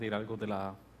Algo de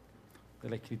la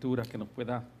Escritura que nos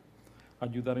pueda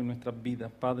ayudar en nuestras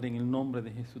vidas. Padre, en el nombre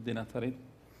de Jesús de Nazaret,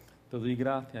 te doy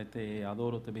gracias, te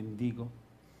adoro, te bendigo.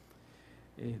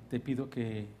 Te pido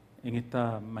que en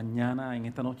esta mañana, en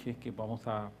esta noche que vamos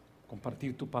a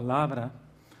compartir tu palabra,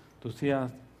 tú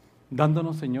seas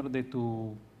dándonos, Señor, de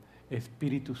tu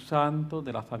Espíritu Santo,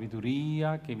 de la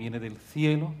sabiduría que viene del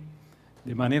cielo,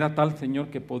 de manera tal, Señor,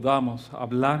 que podamos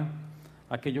hablar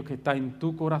aquello que está en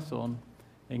tu corazón.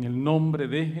 En el nombre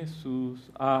de Jesús,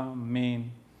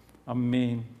 amén,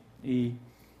 amén y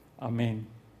amén.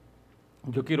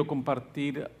 Yo quiero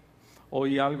compartir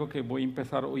hoy algo que voy a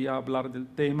empezar hoy a hablar del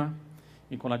tema,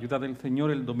 y con la ayuda del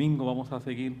Señor el domingo vamos a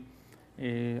seguir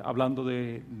hablando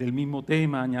del mismo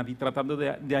tema, tratando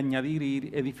de añadir e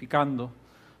ir edificando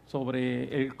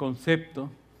sobre el concepto.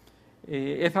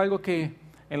 Es algo que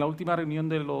en la última reunión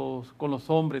con los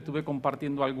hombres estuve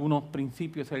compartiendo algunos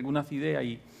principios, algunas ideas,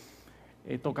 y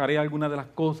tocaré algunas de las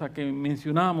cosas que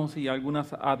mencionamos y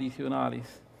algunas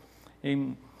adicionales.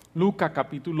 En Lucas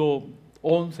capítulo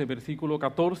 11, versículo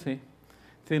 14,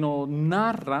 se nos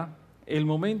narra el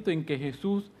momento en que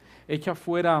Jesús echa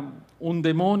fuera un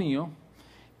demonio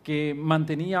que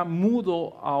mantenía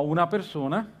mudo a una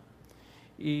persona,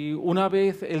 y una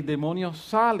vez el demonio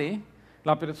sale,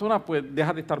 la persona pues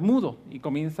deja de estar mudo y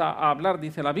comienza a hablar,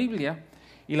 dice la Biblia.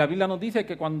 Y la Biblia nos dice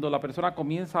que cuando la persona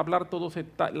comienza a hablar,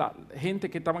 la gente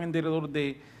que estaban alrededor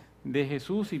de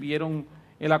Jesús y vieron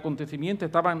el acontecimiento,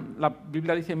 la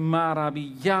Biblia dice,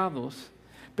 maravillados.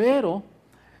 Pero,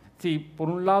 si por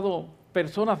un lado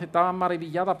personas estaban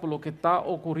maravilladas por lo que está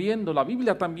ocurriendo, la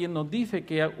Biblia también nos dice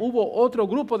que hubo otro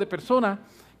grupo de personas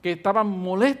que estaban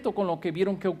molestos con lo que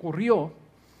vieron que ocurrió.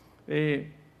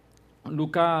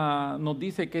 Lucas nos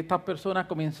dice que estas personas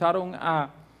comenzaron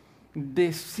a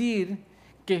decir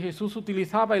que Jesús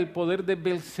utilizaba el poder de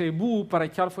Belcebú para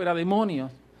echar fuera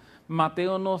demonios.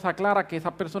 Mateo nos aclara que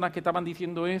esas personas que estaban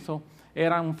diciendo eso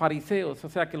eran fariseos, o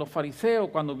sea que los fariseos,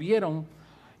 cuando vieron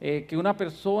que una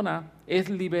persona es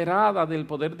liberada del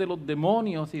poder de los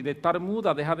demonios y de estar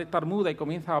muda, deja de estar muda y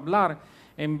comienza a hablar,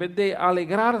 en vez de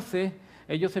alegrarse,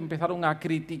 ellos empezaron a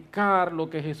criticar lo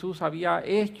que Jesús había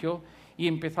hecho y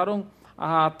empezaron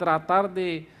a tratar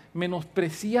de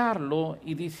menospreciarlo,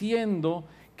 y diciendo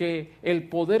que el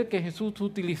poder que Jesús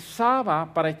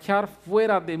utilizaba para echar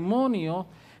fuera demonios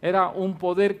era un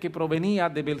poder que provenía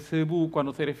de Belcebú.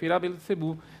 Cuando se refiere a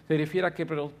Belcebú, se refiere a que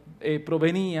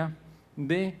provenía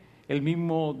del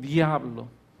mismo diablo.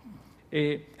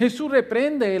 Jesús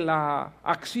reprende la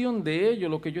acción de ellos,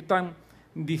 lo que ellos están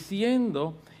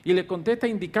diciendo, y le contesta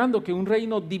indicando que un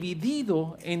reino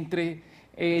dividido entre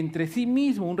sí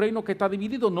mismo, un reino que está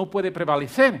dividido, no puede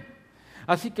prevalecer.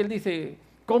 Así que él dice,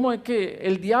 ¿cómo es que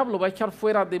el diablo va a echar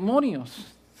fuera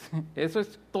demonios? Eso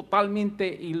es totalmente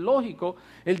ilógico.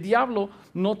 El diablo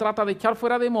no trata de echar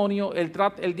fuera demonios,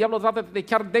 el diablo trata de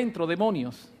echar dentro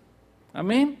demonios.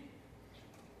 ¿Amén?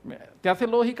 ¿Te hace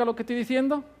lógica lo que estoy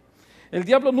diciendo? El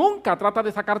diablo nunca trata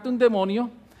de sacarte un demonio,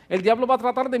 el diablo va a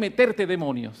tratar de meterte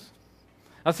demonios.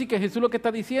 Así que Jesús lo que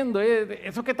está diciendo es,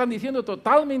 eso que están diciendo es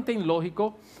totalmente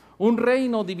ilógico. Un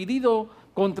reino dividido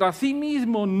contra sí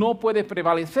mismo no puede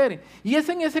prevalecer. Y es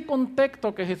en ese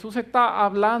contexto que Jesús está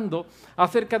hablando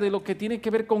acerca de lo que tiene que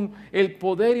ver con el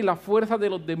poder y la fuerza de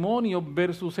los demonios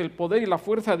versus el poder y la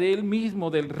fuerza de Él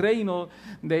mismo, del reino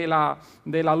de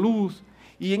la luz.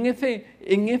 Y en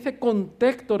ese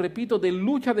contexto, repito, de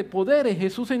lucha de poderes,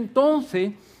 Jesús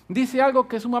entonces dice algo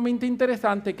que es sumamente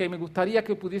interesante, que me gustaría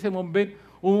que pudiésemos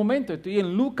ver un momento. Estoy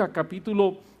en Lucas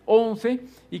capítulo 11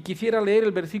 y quisiera leer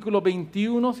el versículo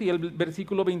 21 y el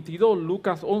versículo 22,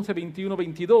 Lucas 11, 21,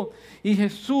 22. Y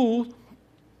Jesús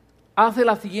hace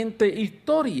la siguiente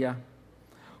historia.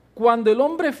 Cuando el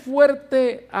hombre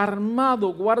fuerte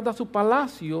armado guarda su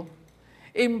palacio,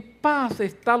 en paz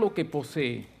está lo que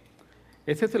posee.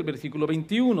 Ese es el versículo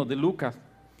 21 de Lucas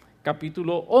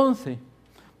capítulo 11.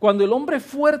 Cuando el hombre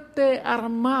fuerte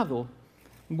armado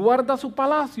guarda su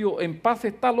palacio, en paz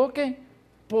está lo que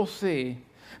posee.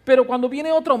 Pero cuando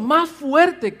viene otro más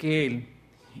fuerte que él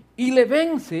y le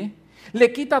vence,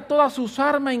 le quita todas sus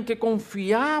armas en que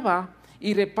confiaba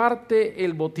y reparte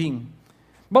el botín.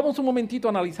 Vamos un momentito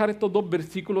a analizar estos dos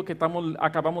versículos que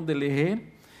acabamos de leer.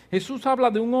 Jesús habla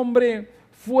de un hombre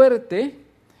fuerte,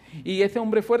 y ese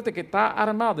hombre fuerte que está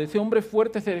armado, ese hombre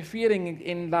fuerte se refiere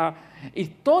en la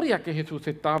historia que Jesús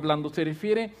está hablando, se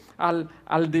refiere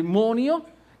al demonio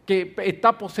que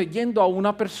está poseyendo a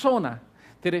una persona.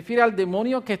 Se refiere al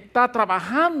demonio que está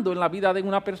trabajando en la vida de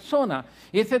una persona.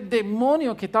 Y ese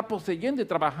demonio que está poseyendo y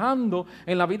trabajando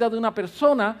en la vida de una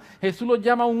persona, Jesús lo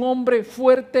llama un hombre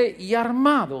fuerte y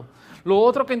armado. Lo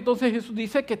otro que entonces Jesús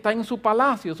dice que está en su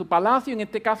palacio. Su palacio en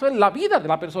este caso es la vida de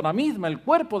la persona misma, el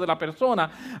cuerpo de la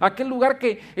persona. Aquel lugar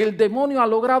que el demonio ha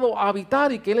logrado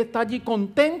habitar y que él está allí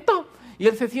contento. Y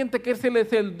él se siente que él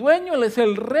es el dueño, él es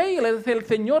el rey, él es el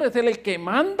señor, es él el que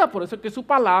manda. Por eso es que su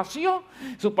palacio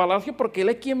porque él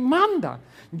es quien manda.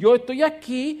 Yo estoy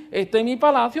aquí, este es mi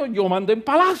palacio, yo mando en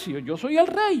palacio. Yo soy el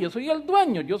rey, yo soy el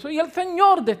dueño, yo soy el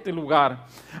señor de este lugar.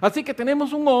 Así que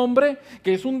tenemos un hombre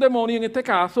que es un demonio en este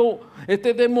caso,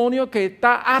 este demonio que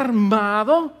está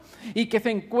armado y que se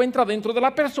encuentra dentro de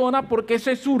la persona porque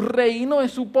ese es su reino,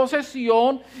 es su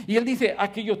posesión. Y él dice,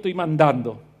 aquí yo estoy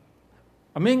mandando.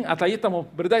 Amén, hasta ahí estamos,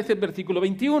 ¿verdad? Ese es el versículo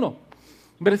 21.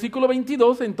 Versículo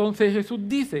 22, entonces Jesús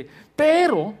dice,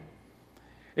 pero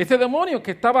ese demonio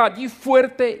que estaba allí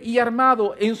fuerte y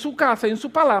armado en su casa, en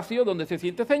su palacio, donde se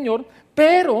siente Señor,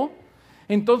 pero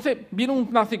entonces viene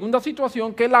una segunda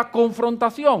situación que es la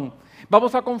confrontación.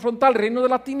 Vamos a confrontar el reino de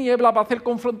la tiniebla, va a ser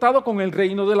confrontado con el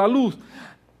reino de la luz.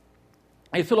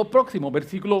 Eso es lo próximo,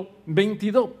 versículo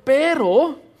 22.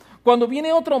 Pero cuando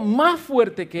viene otro más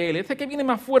fuerte que él, ese que viene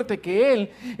más fuerte que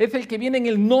él, es el que viene en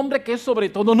el nombre que es sobre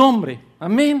todo nombre.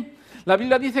 Amén. La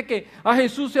Biblia dice que a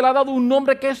Jesús se le ha dado un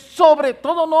nombre que es sobre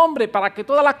todo nombre, para que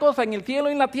todas las cosas en el cielo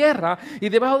y en la tierra y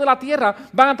debajo de la tierra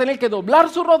van a tener que doblar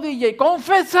su rodilla y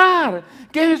confesar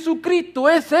que Jesucristo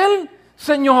es el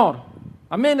Señor.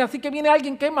 Amén. Así que viene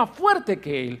alguien que es más fuerte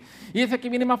que él. Y ese que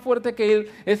viene más fuerte que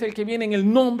él es el que viene en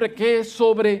el nombre que es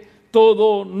sobre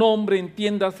todo nombre,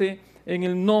 entiéndase, en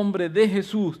el nombre de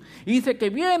Jesús. Y dice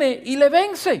que viene y le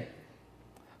vence.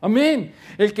 Amén.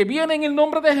 El que viene en el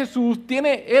nombre de Jesús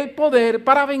tiene el poder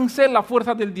para vencer las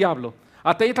fuerzas del diablo.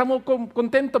 Hasta ahí estamos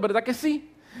contentos, ¿verdad que sí?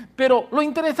 Pero lo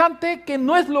interesante es que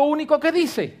no es lo único que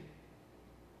dice.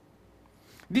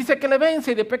 Dice que le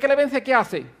vence y después que le vence, ¿qué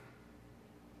hace?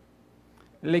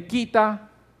 Le quita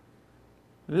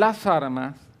las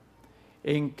armas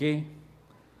en que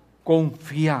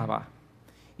confiaba.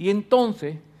 Y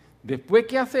entonces, después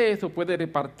que hace eso, puede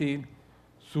repartir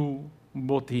su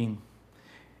botín.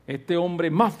 Este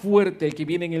hombre más fuerte, el que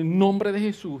viene en el nombre de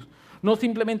Jesús, no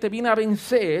simplemente viene a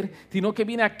vencer, sino que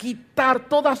viene a quitar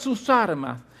todas sus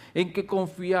armas en que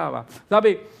confiaba.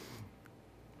 ¿Sabe?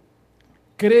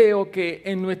 Creo que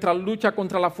en nuestra lucha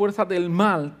contra la fuerza del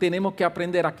mal tenemos que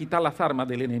aprender a quitar las armas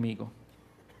del enemigo.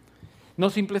 No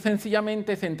simple y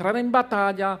sencillamente es entrar en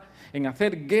batalla, en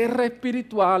hacer guerra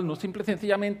espiritual, no simple y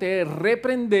sencillamente es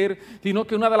reprender, sino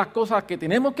que una de las cosas que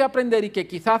tenemos que aprender y que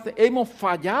quizás hemos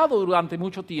fallado durante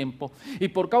mucho tiempo, y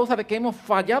por causa de que hemos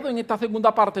fallado en esta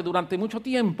segunda parte durante mucho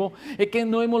tiempo, es que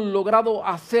no hemos logrado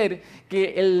hacer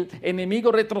que el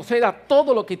enemigo retroceda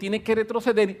todo lo que tiene que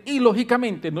retroceder y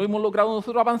lógicamente no hemos logrado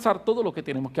nosotros avanzar todo lo que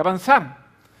tenemos que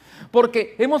avanzar.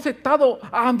 Porque hemos estado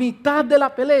a mitad de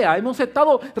la pelea, hemos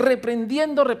estado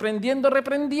reprendiendo,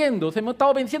 hemos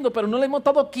estado venciendo, pero no le hemos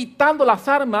estado quitando las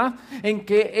armas en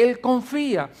que él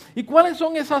confía. ¿Y cuáles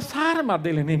son esas armas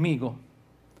del enemigo?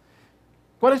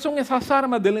 ¿Cuáles son esas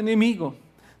armas del enemigo?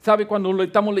 ¿Sabe? Cuando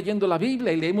estamos leyendo la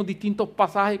Biblia y leemos distintos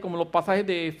pasajes, como los pasajes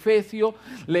de Efesios,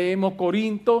 leemos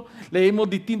Corinto, leemos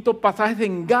distintos pasajes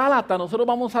en Gálatas, nosotros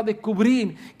vamos a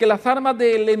descubrir que las armas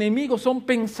del enemigo son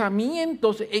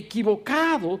pensamientos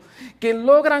equivocados que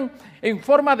logran en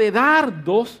forma de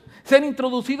dardos ser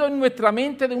introducidos en nuestra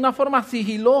mente de una forma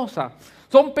sigilosa.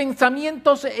 Son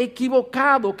pensamientos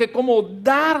equivocados que como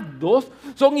dardos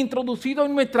son introducidos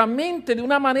en nuestra mente de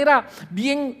una manera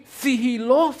bien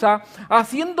sigilosa,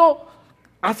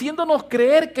 haciéndonos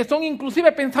creer que son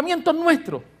inclusive pensamientos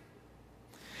nuestros.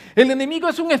 El enemigo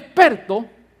es un experto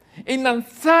en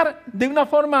lanzar de una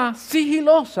forma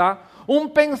sigilosa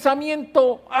un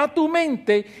pensamiento a tu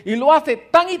mente y lo hace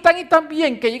tan y tan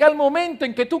bien que llega el momento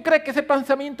en que tú crees que ese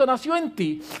pensamiento nació en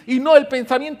ti y no, el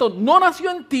pensamiento no nació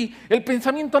en ti, el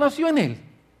pensamiento nació en él.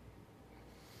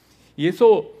 Y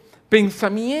esos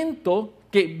pensamientos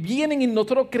que vienen y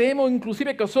nosotros creemos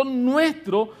inclusive que son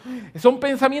nuestros, son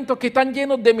pensamientos que están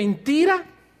llenos de mentira,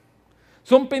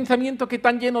 son pensamientos que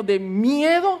están llenos de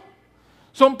miedo,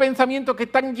 son pensamientos que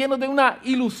están llenos de una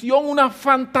ilusión, una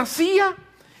fantasía.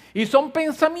 Y son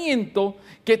pensamientos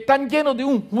que están llenos de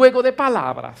un juego de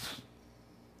palabras.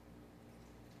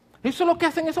 Eso es lo que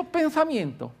hacen esos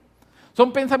pensamientos.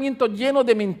 Son pensamientos llenos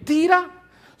de mentira,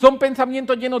 son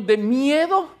pensamientos llenos de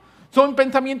miedo, son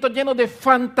pensamientos llenos de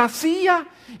fantasía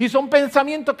y son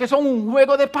pensamientos que son un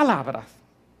juego de palabras.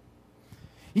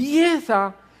 Y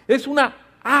esa es una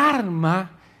arma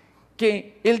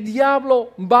que el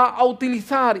diablo va a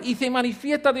utilizar y se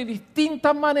manifiesta de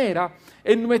distintas maneras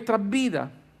en nuestras vidas.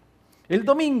 El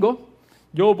domingo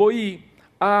yo voy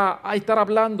a estar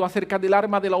hablando acerca del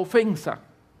arma de la ofensa.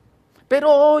 Pero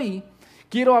hoy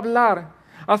quiero hablar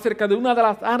acerca de una de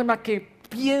las armas que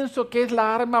pienso que es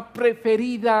la arma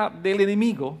preferida del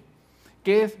enemigo,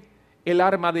 que es el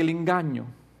arma del engaño.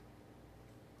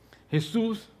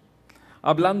 Jesús,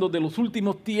 hablando de los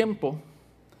últimos tiempos,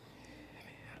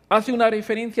 hace una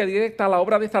referencia directa a la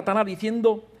obra de Satanás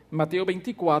diciendo, Mateo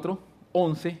 24,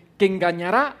 11, que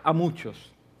engañará a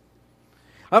muchos.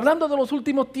 Hablando de los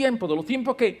últimos tiempos, de los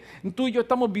tiempos que tú y yo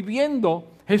estamos viviendo,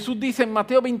 Jesús dice en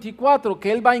Mateo 24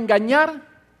 que Él va a engañar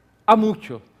a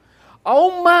muchos.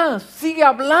 Aún más, sigue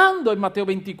hablando en Mateo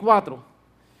 24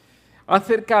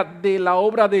 acerca de la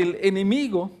obra del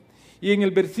enemigo, y en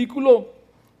el versículo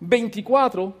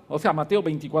 24, o sea, Mateo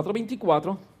 24,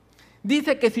 24,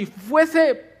 dice que si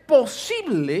fuese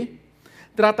posible,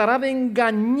 tratará de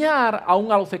engañar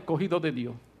aún a los escogidos de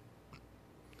Dios.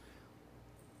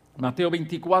 Mateo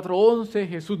 24, 11,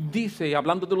 Jesús dice,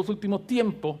 hablando de los últimos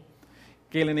tiempos,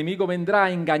 que el enemigo vendrá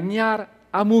a engañar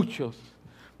a muchos.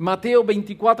 Mateo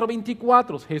 24,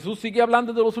 24, Jesús sigue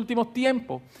hablando de los últimos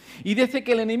tiempos y dice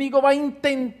que el enemigo va a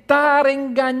intentar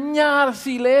engañar,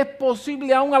 si le es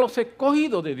posible, aún a los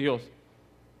escogidos de Dios.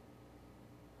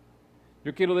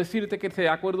 Yo quiero decirte que, de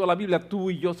acuerdo a la Biblia,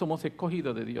 tú y yo somos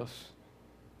escogidos de Dios.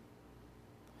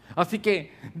 Así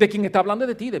que, ¿de quién está hablando?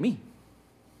 De ti y de mí.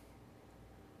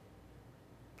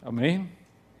 Amén.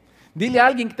 Dile a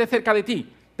alguien que esté cerca de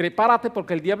ti, prepárate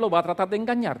porque el diablo va a tratar de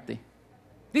engañarte.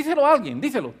 Díselo a alguien,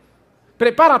 díselo.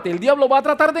 Prepárate, el diablo va a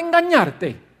tratar de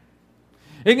engañarte.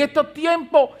 En estos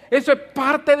tiempos, eso es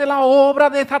parte de la obra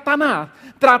de Satanás,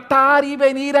 tratar y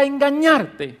venir a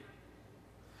engañarte.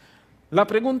 La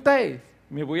pregunta es,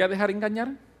 ¿me voy a dejar engañar?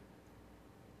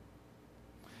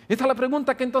 Esa es la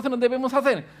pregunta que entonces nos debemos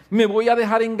hacer. ¿Me voy a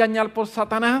dejar engañar por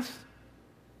Satanás?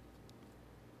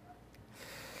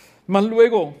 Más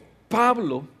luego,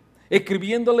 Pablo,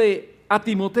 escribiéndole a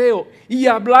Timoteo y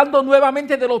hablando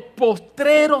nuevamente de los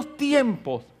postreros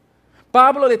tiempos.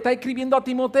 Pablo le está escribiendo a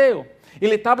Timoteo y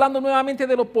le está hablando nuevamente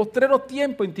de los postreros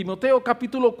tiempos en Timoteo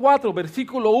capítulo 4,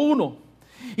 versículo 1.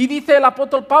 Y dice el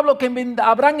apóstol Pablo que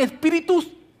habrán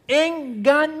espíritus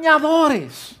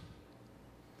engañadores.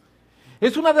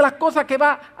 Es una de las cosas que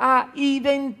va a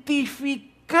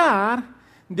identificar,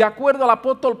 de acuerdo al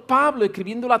apóstol Pablo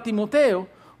escribiéndole a Timoteo,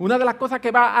 una de las cosas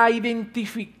que va a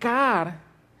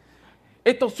identificar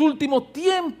estos últimos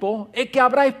tiempos es que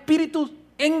habrá espíritus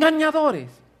engañadores.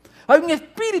 Hay un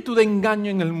espíritu de engaño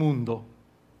en el mundo.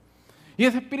 Y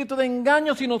ese espíritu de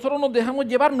engaño, si nosotros nos dejamos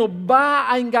llevar, nos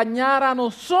va a engañar a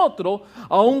nosotros,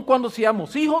 aun cuando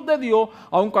seamos hijos de Dios,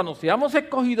 aun cuando seamos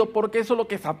escogidos, porque eso es lo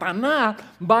que Satanás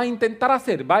va a intentar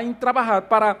hacer, va a trabajar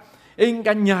para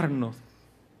engañarnos.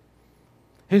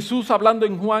 Jesús, hablando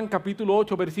en Juan capítulo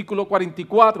 8, versículo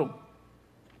 44,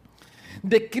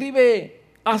 describe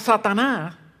a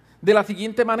Satanás de la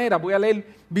siguiente manera. Voy a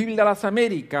leer Biblia de las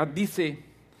Américas. Dice,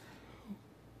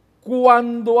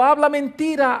 cuando habla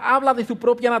mentira, habla de su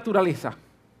propia naturaleza.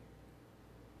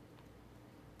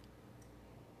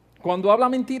 Cuando habla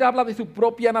mentira, habla de su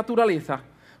propia naturaleza,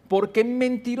 porque es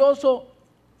mentiroso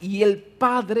y el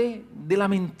padre de la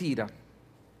mentira.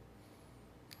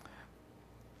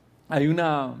 Hay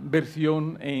una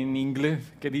versión en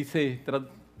inglés que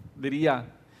diría,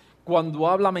 cuando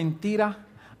habla mentira,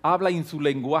 habla en su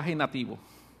lenguaje nativo.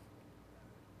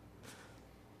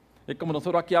 Es como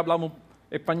nosotros aquí hablamos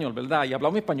español, ¿verdad? Y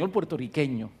hablamos español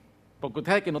puertorriqueño, porque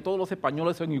usted sabe que no todos los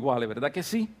españoles son iguales, ¿verdad que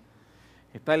sí?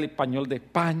 Está el español de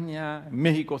España, en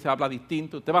México se habla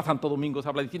distinto, usted va a Santo Domingo, se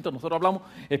habla distinto, nosotros hablamos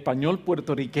español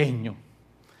puertorriqueño,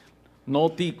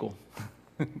 no tico.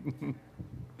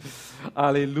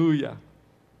 Aleluya.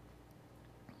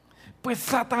 Pues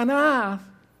Satanás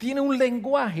tiene un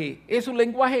lenguaje, es un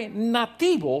lenguaje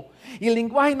nativo, y el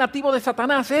lenguaje nativo de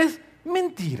Satanás es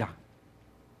mentira.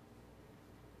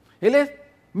 Él es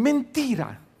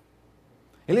mentira.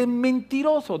 Él es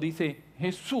mentiroso, dice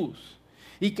Jesús.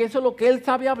 Y que eso es lo que él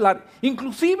sabe hablar.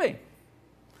 Inclusive,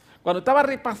 cuando estaba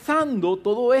repasando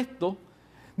todo esto,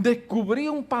 descubrí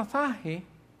un pasaje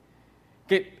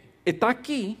que está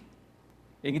aquí,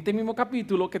 en este mismo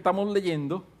capítulo que estamos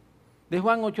leyendo, de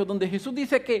Juan 8, donde Jesús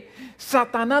dice que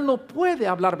Satanás no puede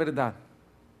hablar verdad.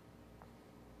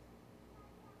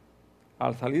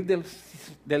 Al salir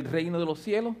del reino de los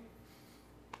cielos,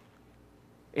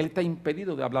 él está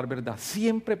impedido de hablar verdad.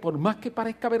 Siempre, por más que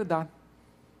parezca verdad,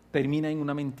 termina en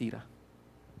una mentira.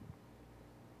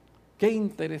 Qué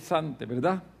interesante,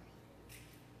 ¿verdad?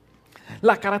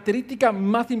 La característica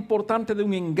más importante de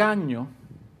un engaño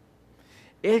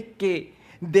es que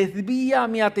desvía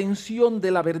mi atención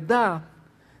de la verdad,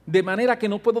 de manera que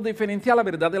no puedo diferenciar la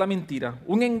verdad de la mentira.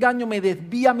 Un engaño me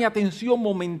desvía mi atención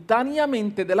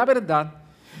momentáneamente de la verdad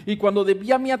Y cuando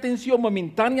desvía mi atención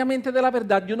momentáneamente de la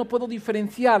verdad, yo no puedo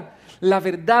diferenciar la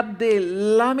verdad de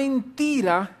la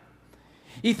mentira.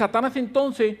 Y Satanás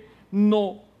entonces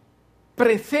nos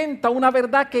presenta una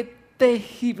verdad que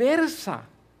tergiversa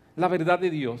la verdad de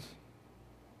Dios.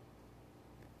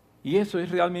 Y eso es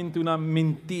realmente una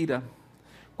mentira.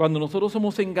 Cuando nosotros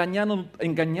somos engañados,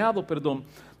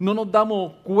 no nos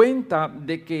damos cuenta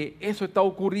de que eso está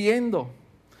ocurriendo.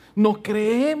 Nos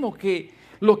creemos que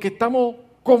lo que estamos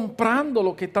comprando,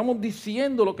 lo que estamos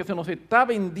diciendo, lo que se nos está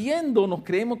vendiendo, nos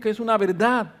creemos que es una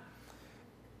verdad.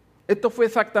 Esto fue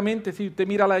exactamente, si usted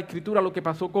mira la Escritura, lo que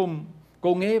pasó con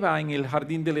Eva en el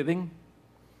jardín del Edén.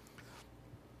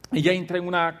 Ella entra en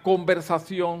una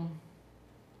conversación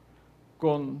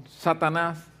con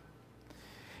Satanás.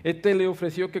 Este le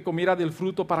ofreció que comiera del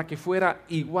fruto para que fuera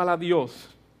igual a Dios.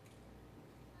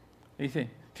 Dice,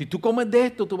 si tú comes de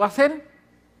esto, tú vas a ser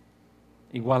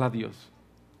igual a Dios.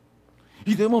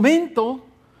 Y de momento,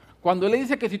 cuando él le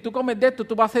dice que si tú comes de esto,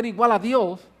 tú vas a ser igual a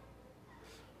Dios,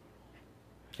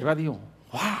 Eva dijo,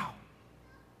 wow,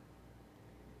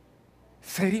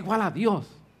 ser igual a Dios,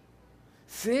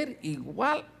 ser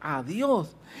igual a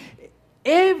Dios.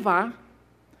 Eva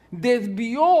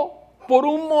desvió por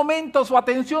un momento su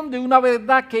atención de una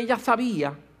verdad que ella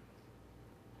sabía,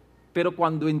 pero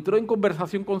cuando entró en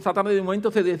conversación con Satanás, de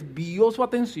momento se desvió su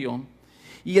atención,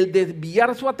 y el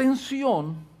desviar su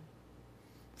atención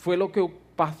fue lo que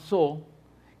pasó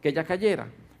que ella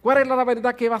cayera. ¿Cuál era la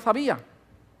verdad que Eva sabía?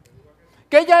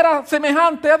 Que ella era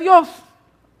semejante a Dios.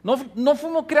 No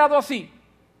fuimos creados así.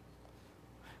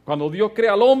 Cuando Dios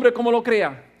crea al hombre, ¿cómo lo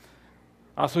crea?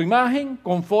 A su imagen,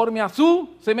 conforme a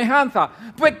su semejanza.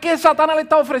 Pues, ¿qué Satanás le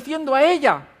está ofreciendo a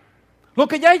ella? Lo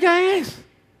que ya ella es.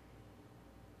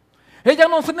 Ella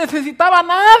no necesitaba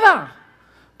nada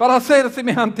para ser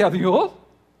semejante a Dios.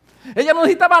 Ella no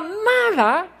necesitaba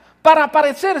nada para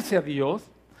parecerse a Dios.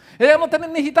 Ella no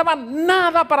necesitaba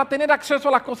nada para tener acceso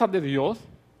a las cosas de Dios.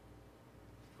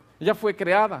 Ella fue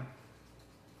creada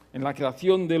en la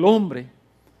creación del hombre.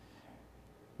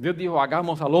 Dios dijo,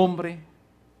 hagamos al hombre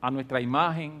a nuestra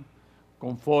imagen,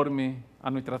 conforme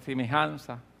a nuestra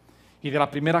semejanza. Y de las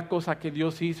primeras cosas que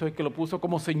Dios hizo es que lo puso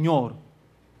como Señor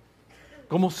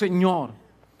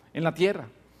en la tierra.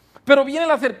 Pero viene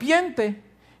la serpiente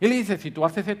y le dice, si tú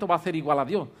haces esto vas a ser igual a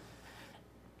Dios.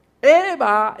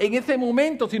 Eva, en ese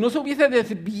momento, si no se hubiese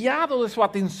desviado de su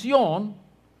atención,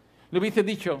 le hubiese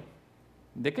dicho,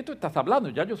 ¿de qué tú estás hablando?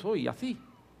 Ya yo soy así.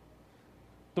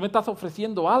 Tú me estás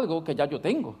ofreciendo algo que ya yo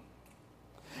tengo.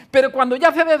 Pero cuando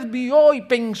ella se desvió y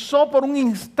pensó por un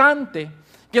instante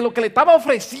que lo que le estaba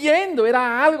ofreciendo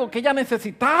era algo que ella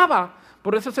necesitaba,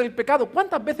 por eso es el pecado.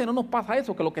 ¿Cuántas veces no nos pasa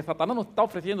eso? Que lo que Satanás nos está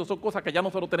ofreciendo son cosas que ya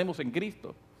nosotros tenemos en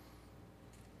Cristo.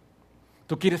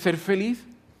 ¿Tú quieres ser feliz?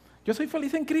 Yo soy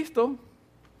feliz en Cristo.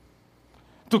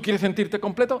 ¿Tú quieres sentirte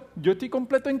completo? Yo estoy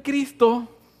completo en Cristo.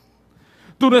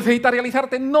 ¿Tú necesitas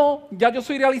realizarte? No, ya yo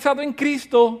soy realizado en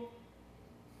Cristo.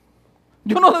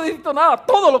 Yo no necesito nada,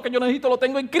 todo lo que yo necesito lo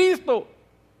tengo en Cristo.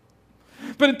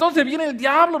 Pero entonces viene el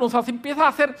diablo, empieza a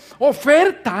hacer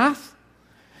ofertas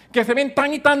que se ven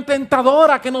tan y tan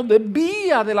tentadoras que nos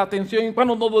desvía de la atención. Y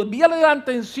cuando nos desvía de la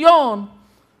atención,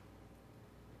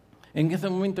 en ese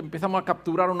momento empezamos a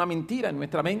capturar una mentira en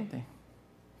nuestra mente.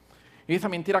 Y esa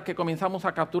mentira que comenzamos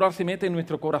a capturar se mete en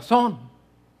nuestro corazón.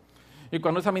 Y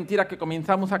cuando esa mentira que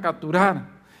comenzamos a capturar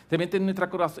se mete en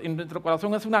nuestro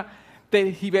corazón, es una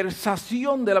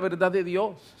tergiversación de la verdad de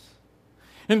Dios.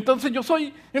 Entonces yo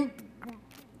soy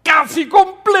casi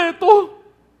completo.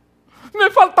 Me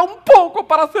falta un poco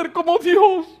para ser como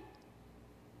Dios.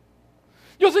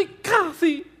 Yo soy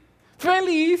casi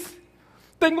feliz.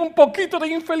 Tengo un poquito de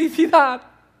infelicidad.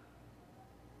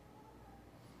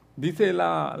 Dice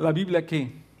la Biblia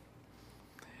que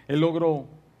él logró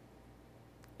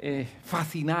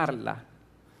fascinarla.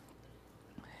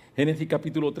 Génesis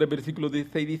capítulo 3, versículo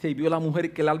 16 dice, y vio la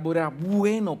mujer que el árbol era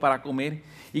bueno para comer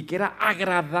y que era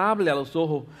agradable a los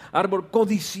ojos, árbol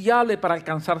codiciable para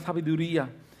alcanzar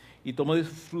sabiduría. Y tomó de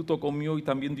su fruto, comió y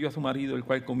también dio a su marido, el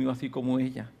cual comió así como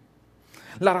ella.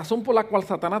 La razón por la cual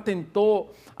Satanás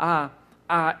tentó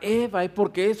a Eva es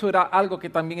porque eso era algo que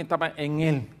también estaba en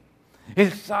él.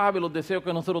 Él sabe los deseos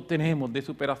que nosotros tenemos de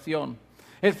superación.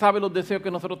 Él sabe los deseos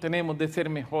que nosotros tenemos de ser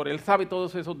mejor. Él sabe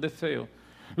todos esos deseos.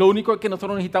 Lo único es que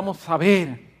nosotros necesitamos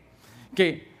saber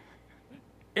que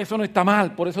eso no está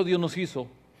mal. Por eso Dios nos hizo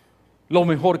lo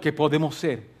mejor que podemos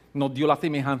ser. Nos dio la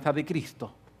semejanza de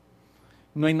Cristo.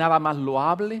 No hay nada más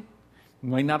loable,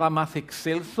 no hay nada más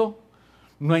excelso,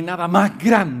 no hay nada más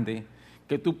grande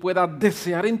que tú puedas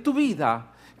desear en tu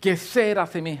vida que ser a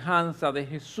semejanza de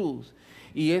Jesús.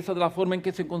 Y eso de la forma en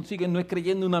que se consigue no es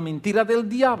creyendo una mentira del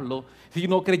diablo,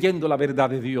 sino creyendo la verdad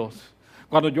de Dios.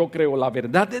 Cuando yo creo la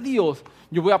verdad de Dios,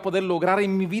 yo voy a poder lograr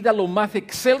en mi vida lo más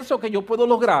excelso que yo puedo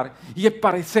lograr, y es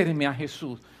parecerme a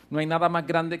Jesús. No hay nada más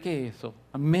grande que eso.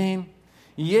 Amén.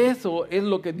 Y eso es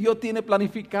lo que Dios tiene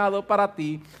planificado para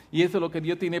ti, y eso es lo que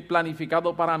Dios tiene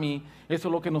planificado para mí. Eso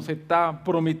es lo que nos está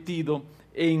prometido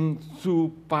en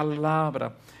su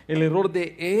palabra. El error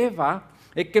de Eva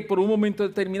es que por un momento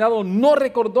determinado no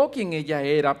recordó quién ella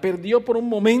era, perdió por un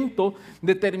momento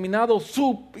determinado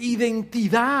su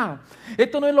identidad.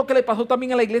 Esto no es lo que le pasó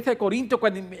también a la iglesia de Corinto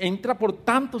cuando entra por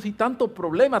tantos y tantos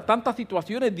problemas, tantas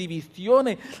situaciones,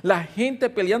 divisiones, la gente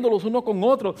peleando los unos con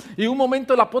otros. Y en un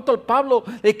momento el apóstol Pablo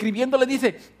escribiendo le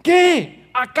dice, ¿qué?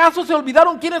 ¿Acaso se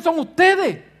olvidaron quiénes son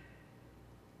ustedes?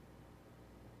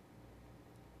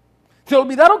 ¿Se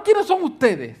olvidaron quiénes son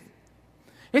ustedes?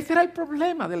 Ese era el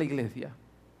problema de la iglesia.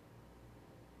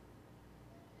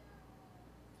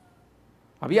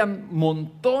 Habían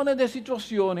montones de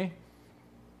situaciones,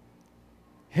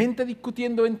 gente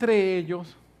discutiendo entre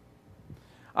ellos,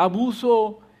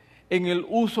 abuso en el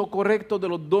uso correcto de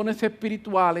los dones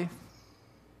espirituales.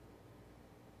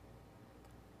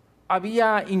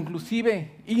 Había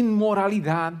inclusive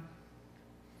inmoralidad.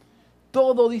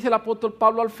 Todo, dice el apóstol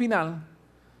Pablo al final,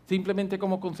 simplemente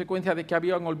como consecuencia de que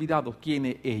habían olvidado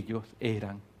quiénes ellos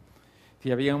eran.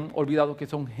 Si habían olvidado que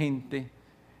son gente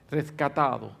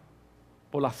rescatada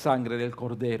por la sangre del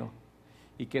Cordero,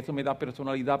 y que eso me da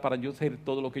personalidad para yo ser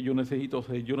todo lo que yo necesito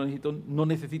ser. Yo no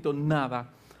necesito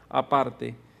nada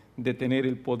aparte de tener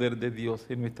el poder de Dios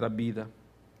en nuestra vida.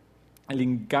 El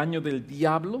engaño del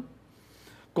diablo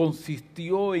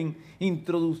consistió en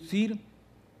introducir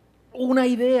una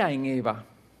idea en Eva.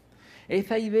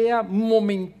 Esa idea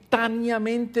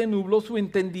momentáneamente nubló su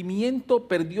entendimiento,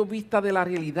 perdió vista de la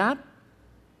realidad,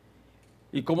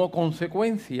 y como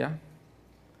consecuencia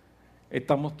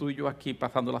estamos tú y yo aquí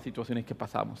pasando las situaciones que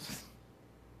pasamos.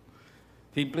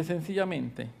 Simple y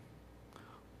sencillamente,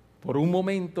 por un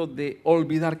momento de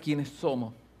olvidar quiénes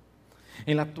somos.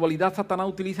 En la actualidad, Satanás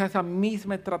utiliza esa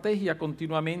misma estrategia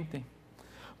continuamente.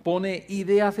 Pone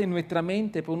ideas en nuestra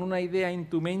mente, pone una idea en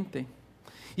tu mente.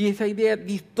 Y esa idea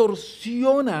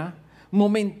distorsiona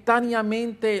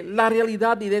momentáneamente la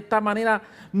realidad, y de esta manera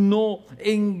nos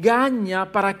engaña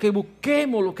para que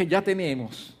busquemos lo que ya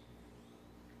tenemos.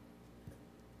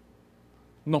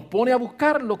 Nos pone a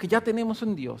buscar lo que ya tenemos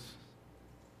en Dios.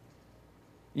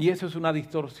 Y eso es una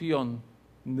distorsión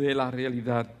de la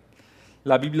realidad.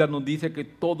 La Biblia nos dice que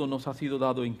todo nos ha sido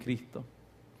dado en Cristo.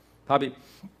 ¿Sabe?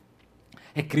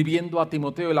 Escribiendo a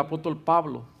Timoteo, el apóstol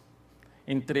Pablo,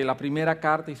 entre la primera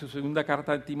carta y su segunda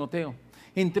carta de Timoteo,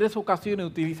 en 3 ocasiones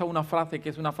utiliza una frase que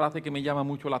es una frase que me llama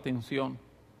mucho la atención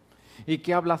y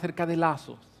que habla acerca de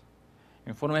lazos,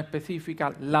 en forma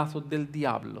específica, lazos del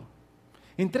diablo.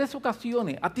 En 3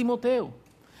 ocasiones a Timoteo.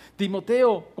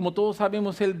 Timoteo, como todos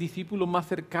sabemos, es el discípulo más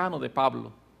cercano de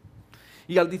Pablo.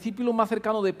 Y al discípulo más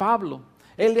cercano de Pablo,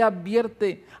 él le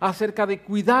advierte acerca de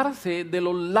cuidarse de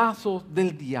los lazos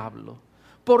del diablo.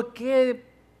 ¿Por qué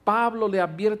Pablo le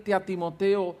advierte a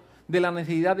Timoteo de la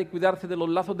necesidad de cuidarse de los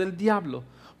lazos del diablo?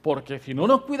 Porque si no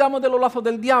nos cuidamos de los lazos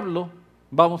del diablo,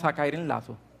 vamos a caer en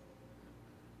lazos.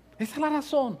 Esa es la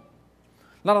razón.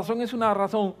 La razón es una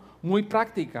razón muy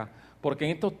práctica. Porque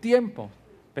en estos tiempos,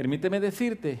 permíteme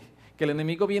decirte que el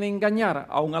enemigo viene a engañar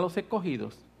aún a los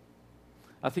escogidos.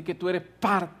 Así que tú eres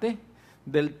parte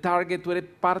del target, tú eres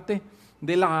parte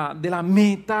de la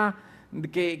meta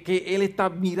que él está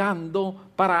mirando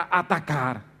para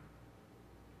atacar.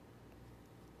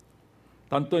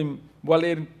 Voy a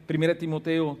leer 1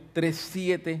 Timoteo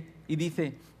 3:7 y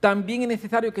dice, también es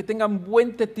necesario que tengan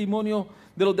buen testimonio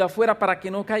de los de afuera para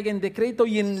que no caigan en descrédito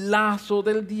y en lazo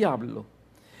del diablo.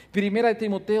 1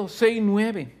 Timoteo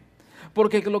 6:9,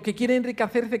 porque los que quieren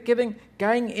enriquecerse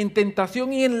caen en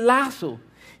tentación y en lazo,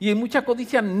 y en mucha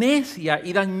codicia necia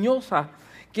y dañosa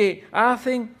que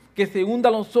hacen que se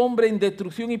hundan los hombres en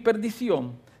destrucción y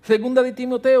perdición. 2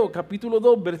 Timoteo capítulo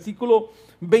 2, versículo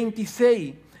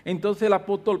 26, entonces el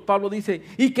apóstol Pablo dice,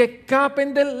 y que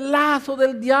escapen del lazo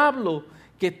del diablo,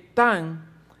 que están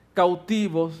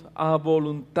cautivos a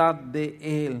voluntad de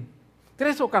él.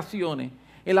 3 ocasiones.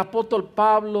 El apóstol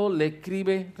Pablo le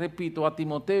escribe, repito, a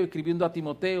Timoteo, escribiendo a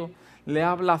Timoteo, le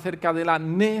habla acerca de la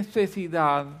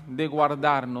necesidad de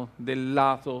guardarnos del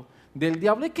lazo del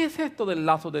diablo. ¿Y qué es esto del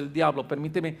lazo del diablo?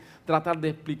 Permíteme tratar de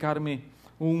explicarme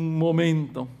un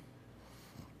momento.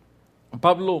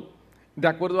 Pablo, de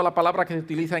acuerdo a la palabra que se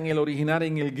utiliza en el original,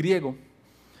 en el griego,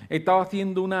 estaba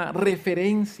haciendo una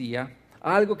referencia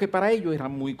a algo que para ellos era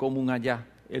muy común allá.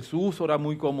 Su uso era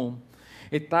muy común.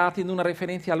 está haciendo una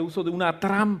referencia al uso de una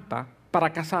trampa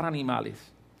para cazar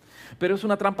animales. Pero es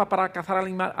una trampa para cazar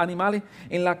animales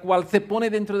en la cual se pone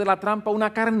dentro de la trampa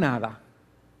una carnada.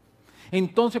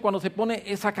 Entonces, cuando se pone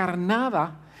esa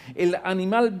carnada, el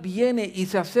animal viene y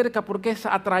se acerca porque es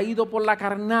atraído por la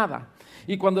carnada.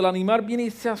 Y cuando el animal viene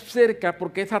y se acerca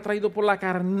porque es atraído por la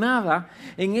carnada,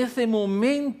 en ese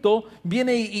momento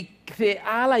viene y se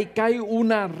ala y cae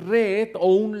una red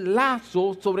o un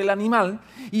lazo sobre el animal.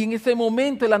 Y en ese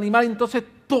momento el animal entonces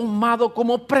es tomado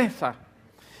como presa.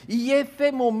 Y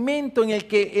ese momento en el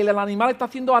que el animal está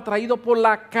siendo atraído por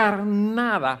la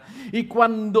carnada, y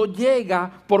cuando llega,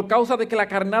 por causa de que la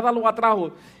carnada lo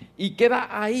atrajo, y queda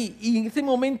ahí, y en ese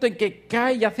momento en que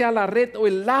cae, ya sea la red o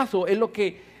el lazo, es lo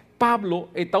que Pablo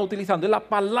está utilizando. Es la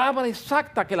palabra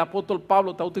exacta que el apóstol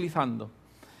Pablo está utilizando.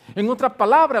 En otras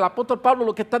palabras, el apóstol Pablo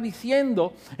lo que está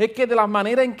diciendo es que de la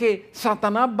manera en que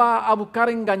Satanás va a buscar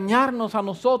engañarnos a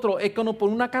nosotros es que nos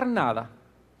pone una carnada.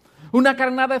 Una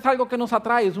carnada es algo que nos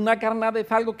atrae, es una carnada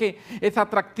es algo que es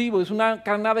atractivo, es una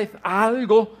carnada es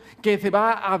algo que se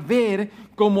va a ver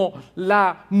como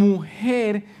la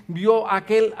mujer vio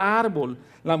aquel árbol.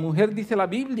 La mujer, dice la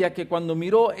Biblia, que cuando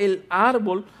miró el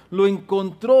árbol lo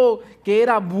encontró que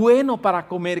era bueno para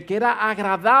comer, que era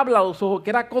agradable a los ojos,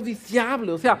 que era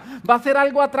codiciable. O sea, va a ser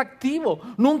algo atractivo.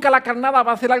 Nunca la carnada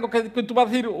va a ser algo que tú vas a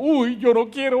decir, uy, yo no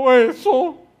quiero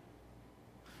eso.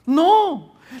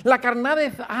 No. La carnada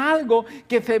es algo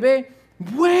que se ve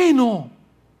bueno.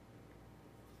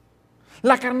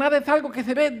 La carnada es algo que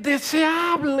se ve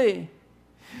deseable.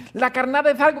 La carnada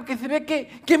es algo que se ve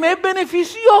que me es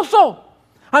beneficioso.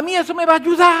 A mí eso me va a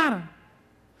ayudar.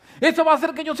 Eso va a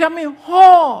hacer que yo sea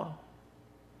mejor.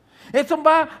 Eso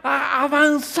va a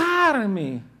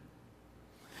avanzarme.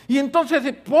 Y entonces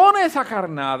se pone esa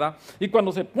carnada, y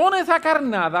cuando se pone esa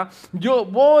carnada, yo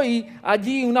voy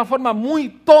allí de una forma muy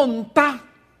tonta,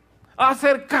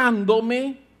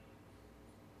 acercándome,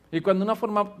 y cuando de una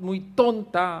forma muy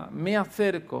tonta me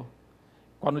acerco,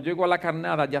 cuando llego a la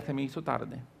carnada ya se me hizo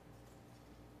tarde.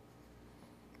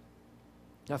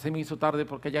 Ya se me hizo tarde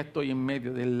porque ya estoy en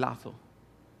medio del lazo.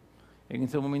 En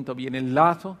ese momento viene el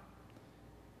lazo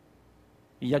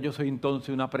y ya yo soy entonces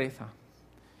una presa.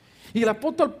 Y el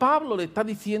apóstol Pablo le está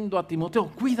diciendo a Timoteo,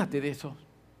 cuídate de eso.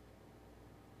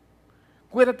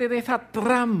 Cuídate de esa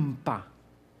trampa.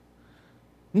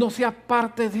 No seas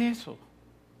parte de eso.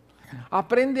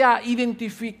 Aprende a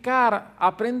identificar,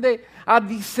 aprende a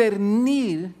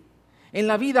discernir en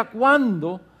la vida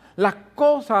cuando las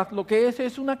cosas, lo que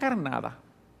es una carnada.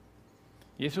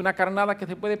 Y es una carnada que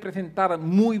se puede presentar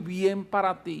muy bien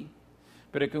para ti,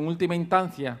 pero que en última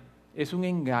instancia es un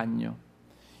engaño.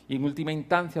 Y en última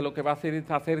instancia lo que va a hacer es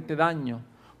hacerte daño,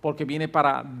 porque viene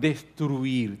para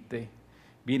destruirte.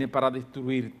 Viene para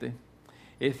destruirte.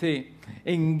 Ese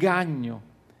engaño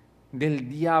del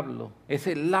diablo,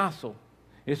 ese lazo,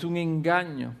 es un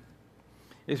engaño.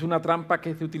 Es una trampa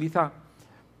que se utiliza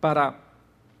para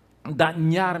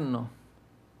dañarnos.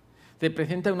 Se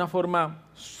presenta de una forma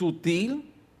sutil,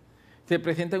 se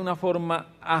presenta de una forma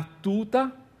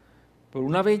astuta, pero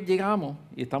una vez llegamos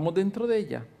y estamos dentro de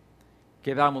ella,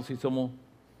 quedamos y somos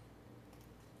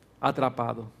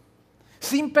atrapados.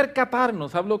 Sin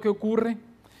percatarnos, ¿sabes lo que ocurre?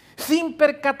 Sin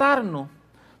percatarnos,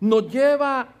 nos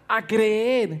lleva a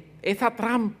creer esa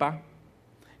trampa,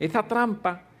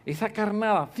 esa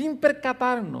carnada, sin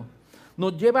percatarnos,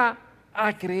 nos lleva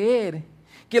a creer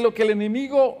que lo que el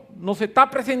enemigo nos está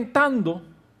presentando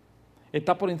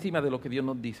está por encima de lo que Dios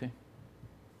nos dice.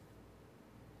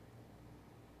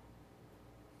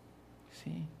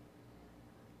 Sí.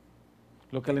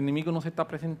 Lo que el enemigo nos está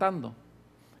presentando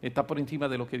está por encima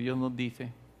de lo que Dios nos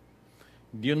dice.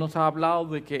 Dios nos ha hablado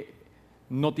de que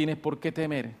no tienes por qué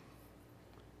temer.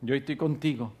 Yo estoy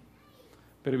contigo.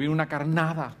 Pero viene una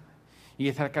carnada y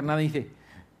esa carnada dice,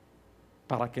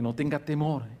 para que no tengas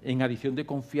temor, en adición de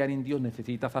confiar en Dios,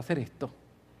 necesitas hacer esto.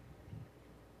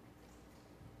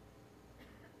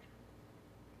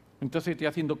 Entonces estoy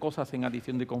haciendo cosas en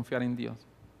adición de confiar en Dios.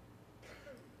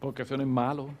 Porque eso no es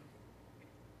malo.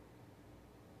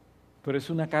 Pero es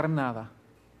una carnada.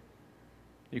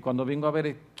 Y cuando vengo a ver,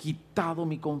 he quitado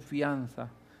mi confianza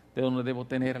de donde debo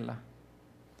tenerla.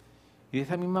 Y de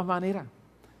esa misma manera,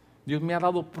 Dios me ha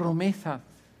dado promesas.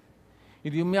 Y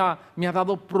Dios me ha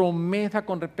dado promesa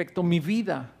con respecto a mi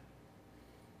vida.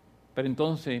 Pero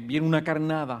entonces viene una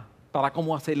carnada para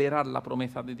cómo acelerar la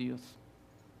promesa de Dios.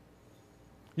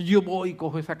 Y yo voy y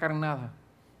cojo esa carnada.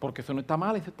 Porque eso no está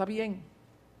mal, eso está bien.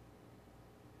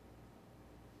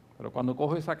 Pero cuando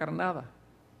cojo esa carnada,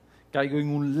 caigo en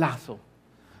un lazo.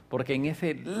 Porque en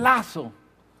ese lazo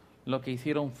lo que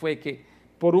hicieron fue que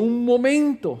por un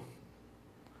momento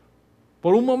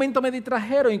Por un momento me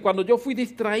distrajeron y cuando yo fui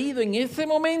distraído en ese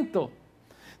momento,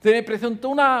 se me presentó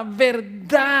una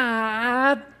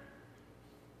verdad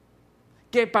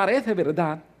que parece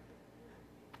verdad,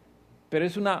 pero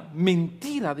es una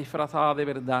mentira disfrazada de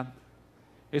verdad.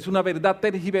 Es una verdad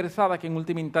tergiversada que en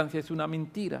última instancia es una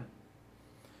mentira.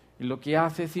 Y lo que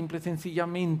hace es simple y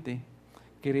sencillamente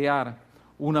crear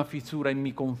una fisura en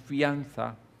mi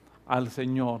confianza al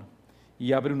Señor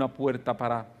y abre una puerta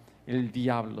para el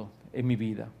diablo en mi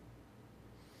vida.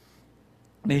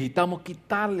 Necesitamos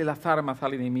quitarle las armas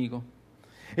al enemigo.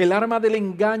 El arma del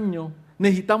engaño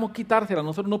necesitamos quitársela.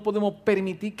 Nosotros no podemos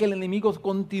permitir que el enemigo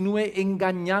continúe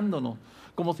engañándonos,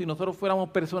 como si nosotros fuéramos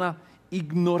personas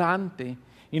ignorantes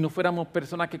y no fuéramos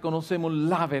personas que conocemos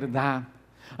la verdad.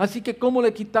 Así que, ¿cómo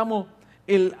le quitamos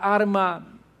el arma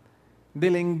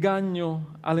del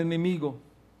engaño al enemigo?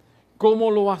 ¿Cómo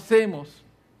lo hacemos?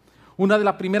 Una de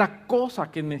las primeras cosas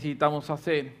que necesitamos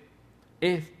hacer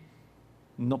es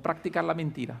no practicar la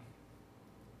mentira.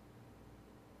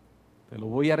 Te lo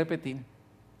voy a repetir.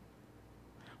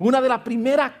 Una de las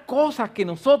primeras cosas que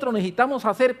nosotros necesitamos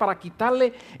hacer para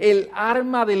quitarle el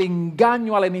arma del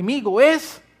engaño al enemigo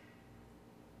es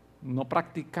no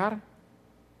practicar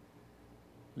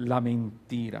la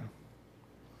mentira.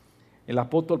 El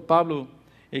apóstol Pablo,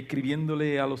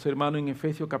 escribiéndole a los hermanos en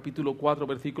Efesios capítulo 4,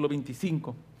 versículo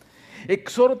 25,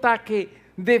 exhorta a que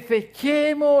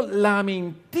desechemos la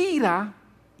mentira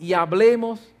y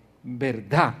hablemos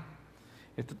verdad.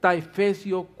 Esto está en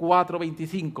Efesios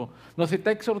 4:25. Nos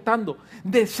está exhortando,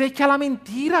 desecha la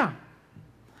mentira,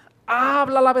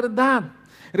 habla la verdad.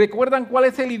 ¿Recuerdan cuál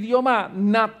es el idioma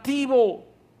nativo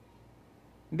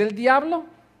del diablo?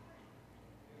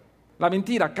 La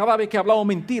mentira. Cada vez que hablamos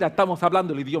mentira, estamos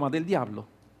hablando el idioma del diablo.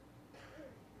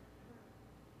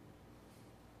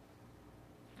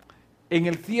 En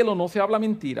el cielo no se habla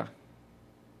mentira.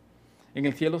 En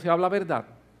el cielo se habla verdad.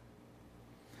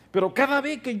 Pero cada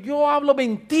vez que yo hablo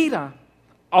mentira,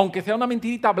 aunque sea una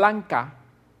mentirita blanca,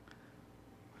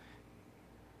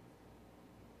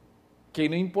 que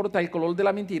no importa el color de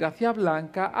la mentira, sea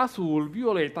blanca, azul,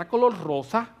 violeta, color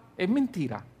rosa, es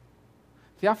mentira.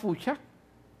 Sea fucsia,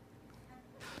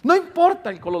 no importa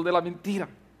el color de la mentira.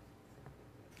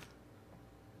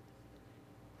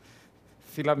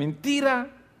 Si la mentira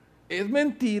es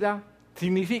mentira,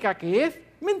 significa que es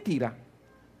mentira.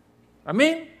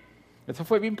 Amén. Eso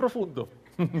fue bien profundo.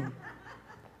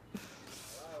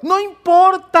 No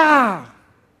importa.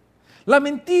 La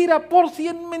mentira por sí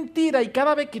es mentira. Y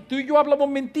cada vez que tú y yo hablamos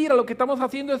mentira, lo que estamos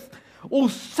haciendo es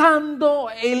usando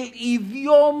el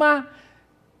idioma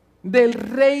del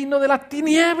reino de las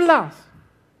tinieblas.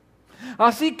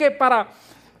 Así que para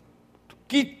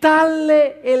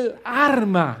quitarle el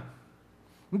arma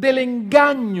del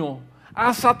engaño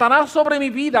a Satanás sobre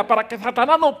mi vida, para que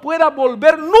Satanás no pueda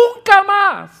volver nunca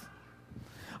más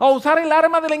a usar el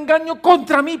arma del engaño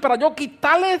contra mí, para yo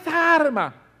quitarle esa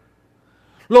arma,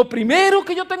 lo primero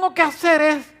que yo tengo que hacer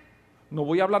es, no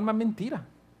voy a hablar más mentira.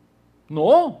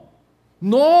 No,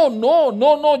 yo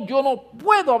no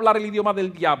puedo hablar el idioma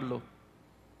del diablo.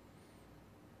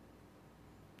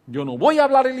 Yo no voy a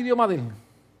hablar el idioma de él.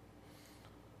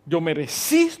 Yo me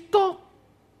resisto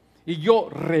y yo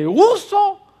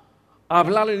rehúso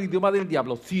hablar el idioma del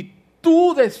diablo. Si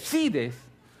tú decides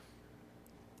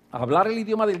hablar el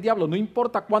idioma del diablo, no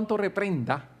importa cuánto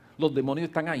reprenda, los demonios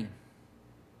están ahí.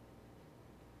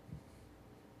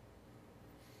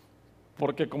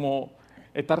 Porque como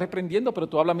estás reprendiendo, pero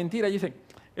tú hablas mentira, y dicen,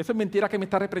 ¿eso es mentira que me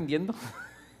está reprendiendo?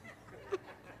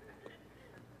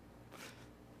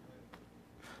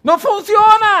 ¡No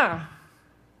funciona!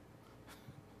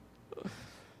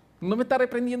 No me está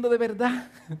reprendiendo de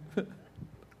verdad.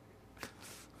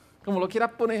 Como lo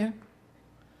quieras poner.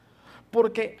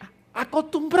 Porque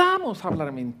acostumbramos a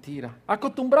hablar mentira.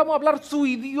 Acostumbramos a hablar su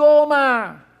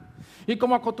idioma. Y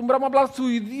como acostumbramos a hablar su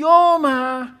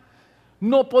idioma,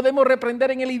 no podemos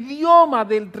reprender en el idioma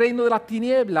del reino de las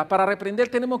tinieblas. Para reprender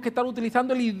tenemos que estar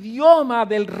utilizando el idioma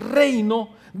del reino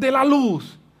de la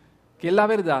luz, que es la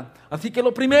verdad. Así que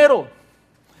lo primero,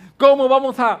 ¿cómo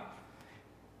vamos a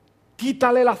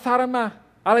quitarle las armas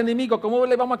al enemigo? ¿Cómo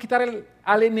le vamos a quitar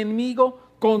al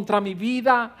enemigo contra mi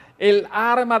vida el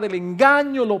arma del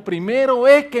engaño? Lo primero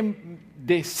es que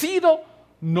decido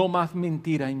no más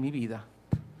mentira en mi vida.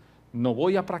 No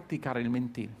voy a practicar el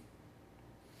mentir.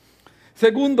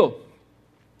 Segundo,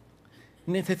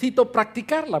 necesito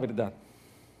practicar la verdad.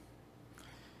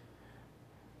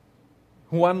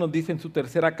 Juan nos dice en su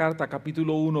tercera carta,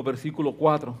 capítulo 1, versículo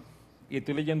 4, y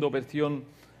estoy leyendo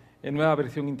nueva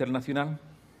versión internacional.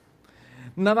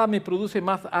 Nada me produce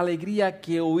más alegría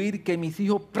que oír que mis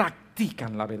hijos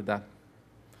practican la verdad.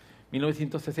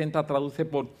 1960 traduce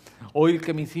por oír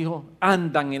que mis hijos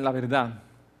andan en la verdad.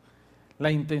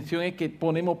 La intención es que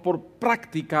ponemos por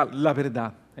práctica la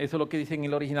verdad. Eso es lo que dice en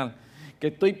el original. Que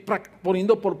estoy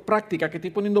poniendo por práctica, que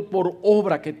estoy poniendo por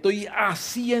obra, que estoy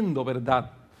haciendo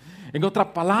verdad. En otras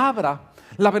palabras,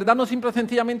 la verdad no es simple y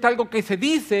sencillamente algo que se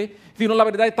dice, sino la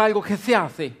verdad es algo que se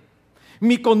hace.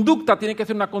 Mi conducta tiene que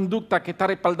ser una conducta que está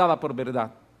respaldada por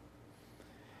verdad.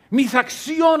 Mis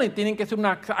acciones tienen que ser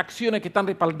unas acciones que están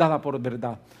respaldadas por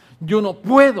verdad. Yo no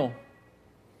puedo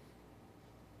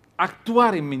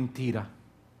actuar en mentira.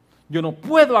 Yo no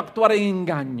puedo actuar en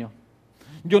engaño.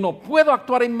 Yo no puedo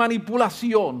actuar en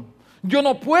manipulación. Yo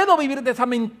no puedo vivir de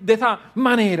esa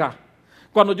manera.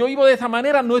 Cuando yo vivo de esa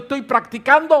manera, no estoy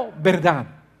practicando verdad.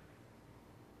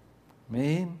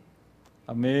 Amén.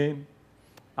 Amén.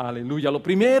 Aleluya. Lo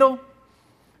primero,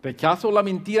 rechazo la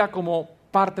mentira como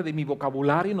parte de mi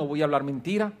vocabulario. No voy a hablar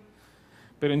mentira.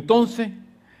 Pero entonces,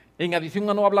 en adición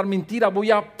a no hablar mentira, voy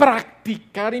a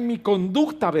practicar en mi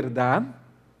conducta verdad.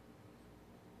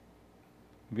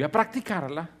 Voy a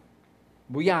practicarla.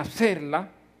 Voy a hacerla.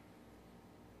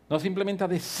 No simplemente a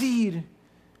decir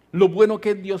lo bueno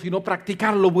que es Dios, sino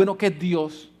practicar lo bueno que es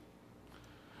Dios.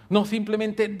 No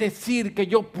simplemente decir que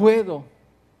yo puedo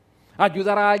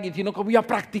ayudar a alguien, sino que voy a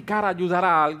practicar ayudar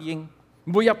a alguien.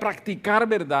 Voy a practicar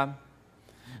verdad.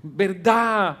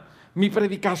 Verdad, mi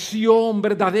predicación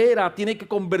verdadera tiene que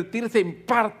convertirse en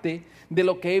parte de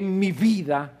lo que es mi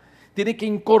vida. Tiene que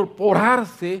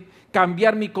incorporarse,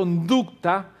 cambiar mi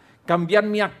conducta, cambiar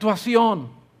mi actuación.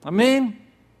 Amén.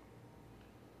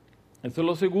 Eso es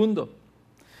lo segundo.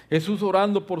 Jesús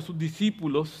orando por sus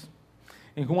discípulos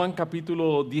en Juan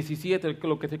capítulo 17,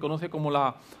 lo que se conoce como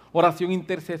la oración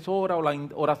intercesora o la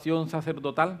oración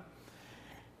sacerdotal.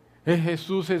 Es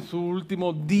Jesús en sus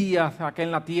últimos días acá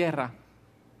en la tierra,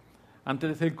 antes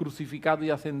de ser crucificado y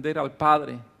ascender al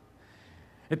Padre.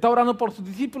 Está orando por sus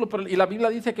discípulos, y la Biblia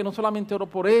dice que no solamente oró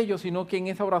por ellos, sino que en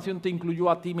esa oración te incluyó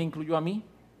a ti, me incluyó a mí.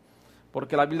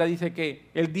 Porque la Biblia dice que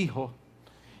Él dijo,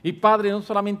 y Padre, no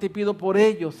solamente pido por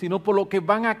ellos, sino por lo que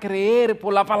van a creer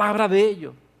por la palabra de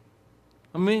ellos.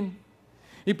 Amén.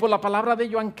 Y por la palabra de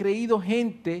ellos han creído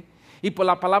gente, y por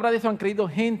la palabra de eso han creído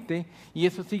gente, y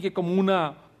eso sigue como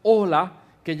una ola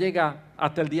que llega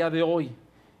hasta el día de hoy.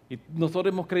 Y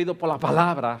nosotros hemos creído por la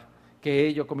palabra que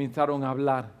ellos comenzaron a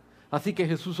hablar. Así que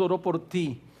Jesús oró por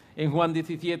ti. En Juan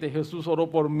 17 Jesús oró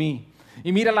por mí.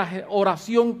 Y mira la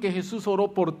oración que Jesús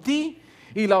oró por ti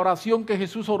y la oración que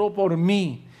Jesús oró por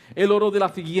mí. Él oró de la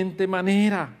siguiente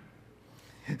manera: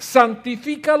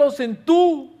 santifícalos en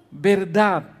tu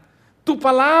verdad. Tu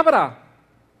palabra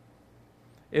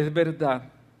es verdad.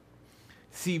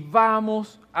 Si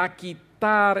vamos a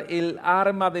quitar el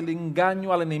arma del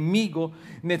engaño al enemigo,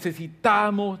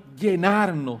 necesitamos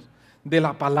llenarnos de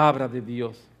la palabra de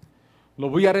Dios. Lo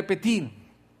voy a repetir.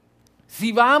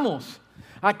 Si vamos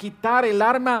a quitar el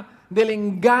arma del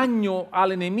engaño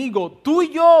al enemigo, tú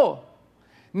y yo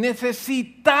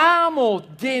necesitamos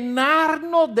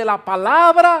llenarnos de la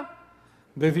palabra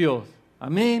de Dios.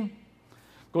 Amén.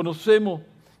 Conocemos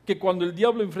que cuando el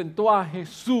diablo enfrentó a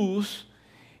Jesús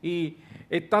y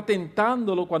está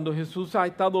tentándolo, cuando Jesús ha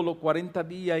estado los 40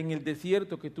 días en el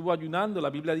desierto, que estuvo ayunando, la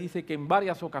Biblia dice que en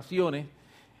varias ocasiones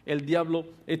el diablo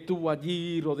estuvo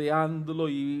allí rodeándolo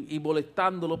y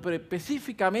molestándolo, pero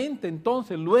específicamente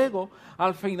entonces luego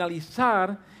al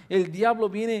finalizar el diablo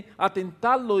viene a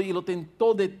tentarlo y lo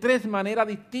tentó de 3 maneras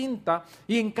distintas,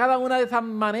 y en cada una de esas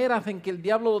maneras en que el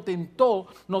diablo lo tentó,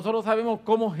 nosotros sabemos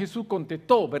cómo Jesús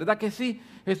contestó, ¿verdad que sí?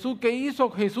 Jesús, ¿qué hizo?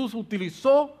 Jesús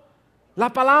utilizó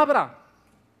la palabra.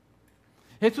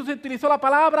 Jesús utilizó la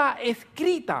palabra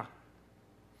escrita.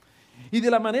 Y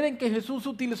de la manera en que Jesús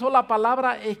utilizó la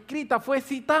palabra escrita fue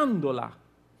citándola.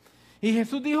 Y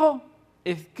Jesús dijo,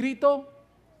 escrito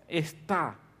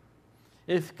está.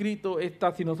 Escrito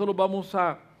está. Si nosotros vamos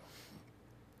a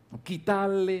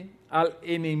quitarle al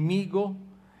enemigo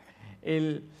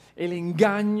el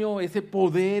engaño, ese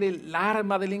poder, el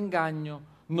arma del engaño,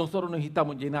 nosotros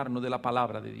necesitamos llenarnos de la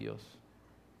palabra de Dios.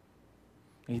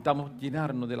 Necesitamos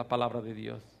llenarnos de la palabra de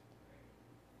Dios.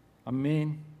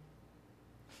 Amén.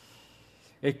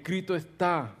 Escrito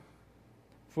está,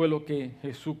 fue lo que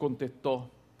Jesús contestó.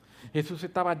 Jesús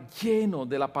estaba lleno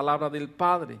de la palabra del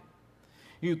Padre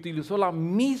y utilizó la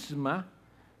misma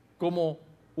como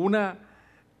un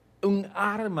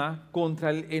arma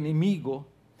contra el enemigo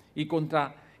y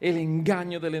contra el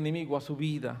engaño del enemigo a su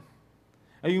vida.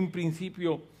 Hay un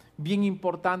principio bien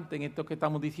importante en esto que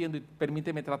estamos diciendo, y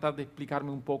permíteme tratar de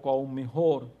explicarme un poco aún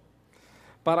mejor.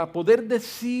 Para poder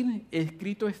decir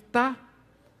escrito está,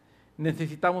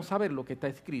 necesitamos saber lo que está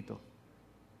escrito.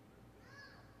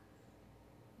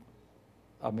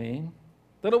 Amén.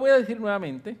 Te lo voy a decir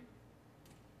nuevamente.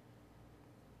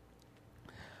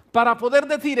 Para poder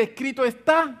decir escrito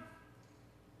está,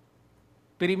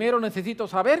 primero necesito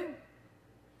saber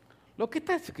lo que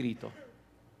está escrito.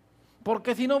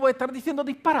 Porque si no voy a estar diciendo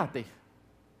disparates.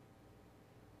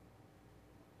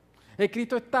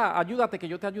 Escrito está, ayúdate que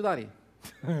yo te ayudaré.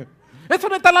 Eso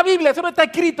no está en la Biblia, eso no está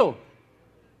escrito.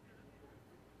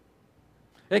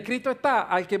 Escrito está,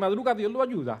 al que madruga Dios lo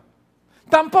ayuda.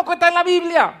 Tampoco está en la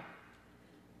Biblia.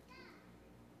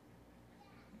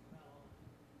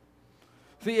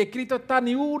 Si escrito está,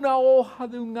 ni una hoja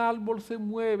de un árbol se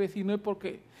mueve, si no es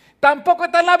porque... Tampoco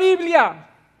está en la Biblia.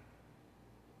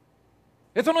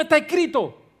 Eso no está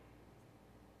escrito.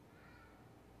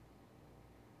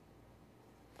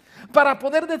 Para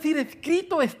poder decir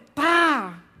escrito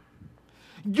está,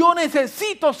 yo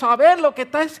necesito saber lo que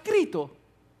está escrito.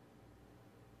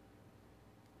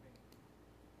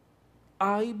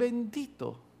 Ay,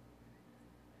 bendito.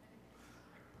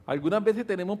 Algunas veces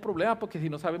tenemos problemas porque si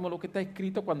no sabemos lo que está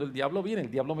escrito, cuando el diablo viene,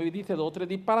 el diablo me dice 2 o 3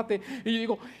 disparates y yo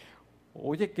digo,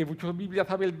 oye, que muchas Biblias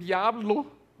sabe el diablo.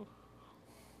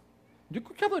 Yo he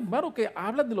escuchado hermanos que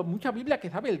hablan de muchas Biblias que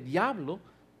sabe el diablo,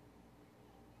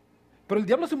 pero el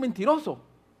diablo es un mentiroso.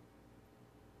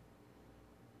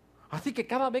 Así que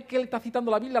cada vez que él está citando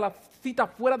la Biblia, la cita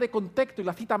fuera de contexto y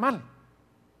la cita mal.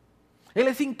 Él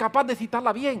es incapaz de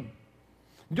citarla bien.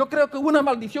 Yo creo que hubo una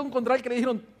maldición contra él que le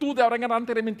dijeron, tú de ahora en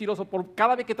adelante eres mentiroso, por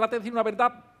cada vez que trates de decir una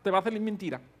verdad, te va a hacer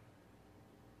mentira.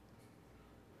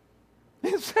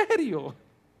 ¿En serio?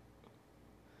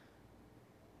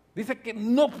 Dice que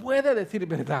no puede decir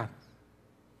verdad.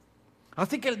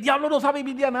 Así que el diablo no sabe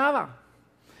Biblia nada.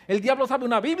 El diablo sabe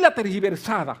una Biblia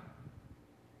tergiversada.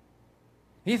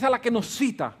 Y esa es la que nos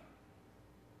cita.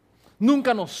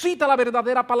 Nunca nos cita la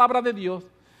verdadera palabra de Dios.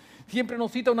 Siempre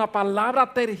nos cita una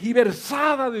palabra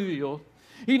tergiversada de Dios.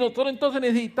 Y nosotros entonces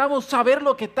necesitamos saber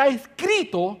lo que está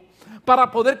escrito para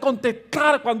poder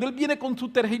contestar cuando Él viene con su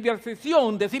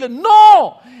tergiversación. Decirle,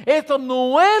 no, eso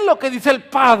no es lo que dice el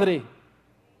Padre.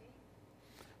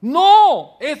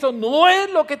 No, eso no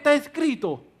es lo que está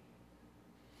escrito.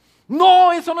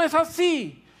 No, eso no es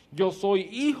así. Yo soy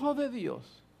hijo de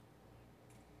Dios.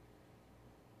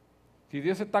 Si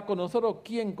Dios está con nosotros,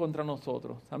 ¿quién contra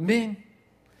nosotros? Amén.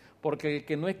 Porque el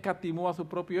que no escatimó a su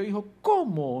propio hijo,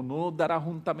 ¿cómo no nos dará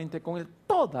juntamente con él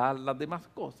todas las demás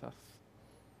cosas?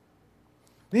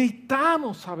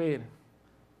 Necesitamos saber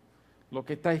lo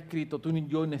que está escrito. Tú y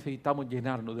yo necesitamos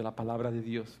llenarnos de la palabra de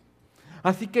Dios.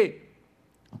 Así que,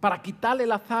 para quitarle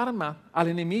las armas al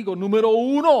enemigo, número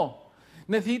 1,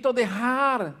 necesito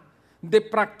dejar de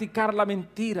practicar la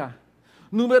mentira.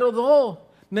 Número 2,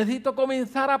 necesito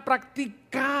comenzar a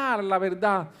practicar la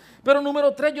verdad. Pero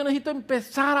número 3, yo necesito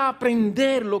empezar a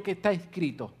aprender lo que está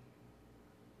escrito.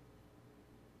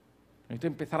 Necesito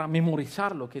empezar a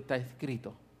memorizar lo que está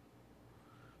escrito.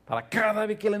 Para cada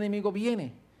vez que el enemigo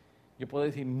viene, yo puedo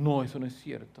decir, no, eso no es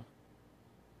cierto.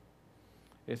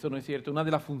 Eso no es cierto. Una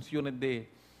de las funciones del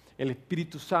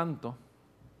Espíritu Santo,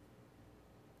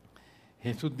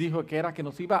 Jesús dijo que era que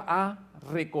nos iba a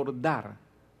recordar.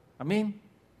 Amén.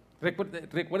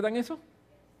 ¿Recuerdan eso?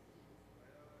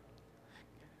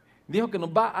 Dijo que nos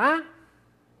va a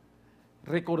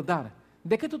recordar.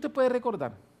 ¿De qué tú te puedes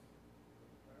recordar?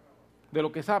 De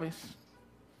lo que sabes.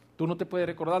 Tú no te puedes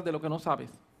recordar de lo que no sabes.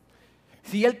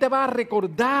 Si Él te va a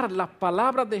recordar las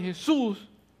palabras de Jesús,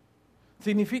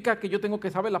 significa que yo tengo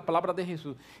que saber las palabras de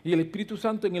Jesús. Y el Espíritu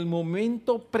Santo en el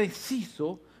momento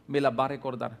preciso me las va a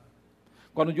recordar.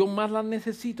 Cuando yo más las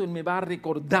necesito, Él me va a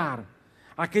recordar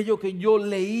aquello que yo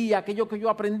leí, aquello que yo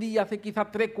aprendí hace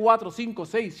quizás 3, 4, 5,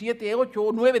 6, 7, 8,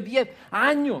 9, 10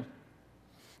 años.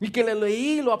 Y que le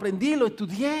leí, lo aprendí, lo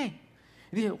estudié.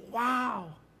 Y dije, wow,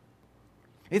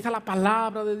 esa es la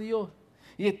palabra de Dios.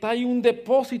 Y está ahí un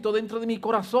depósito dentro de mi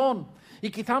corazón. Y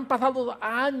quizás han pasado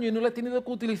años y no lo he tenido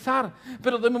que utilizar.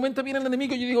 Pero de momento viene el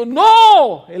enemigo y yo digo,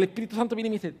 ¡no! El Espíritu Santo viene y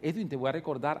me dice, Edwin, te voy a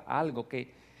recordar algo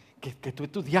que tú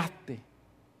estudiaste.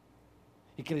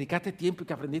 Y que dedicaste tiempo y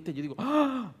que aprendiste. Yo digo,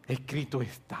 ¡ah! Escrito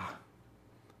está.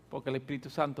 Porque el Espíritu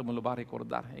Santo me lo va a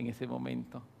recordar en ese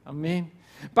momento. Amén.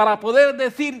 Para poder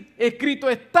decir, escrito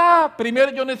está,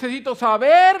 primero yo necesito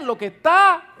saber lo que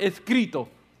está escrito.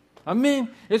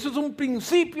 Amén. Eso es un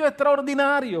principio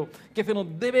extraordinario que se nos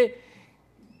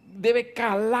debe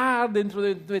calar dentro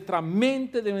de nuestra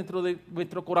mente, dentro de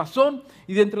nuestro corazón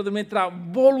y dentro de nuestra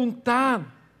voluntad.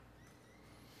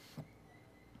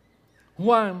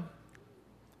 Juan,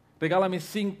 regálame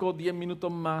 5, 10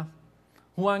 minutos más.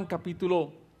 Juan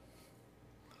capítulo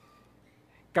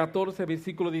 14,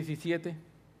 versículo 17.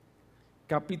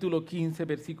 Capítulo 15,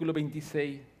 versículo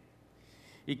 26.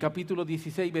 y capítulo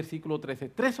 16, versículo 13.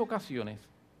 3 ocasiones,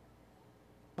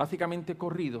 básicamente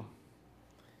corrido.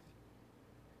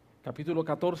 Capítulo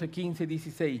 14, 15,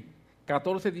 16.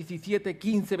 14, 17,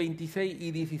 15, 26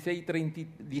 y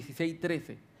 16,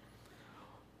 13.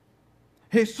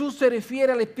 Jesús se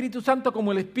refiere al Espíritu Santo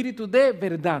como el Espíritu de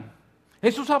verdad.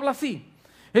 Jesús habla así.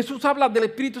 Jesús habla del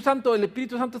Espíritu Santo. El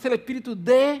Espíritu Santo es el Espíritu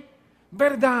de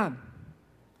verdad.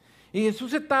 Y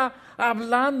Jesús está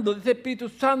hablando de ese Espíritu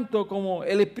Santo como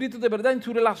el Espíritu de verdad en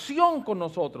su relación con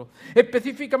nosotros.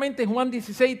 Específicamente en Juan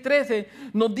 16, 13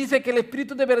 nos dice que el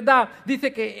Espíritu de verdad,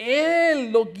 dice que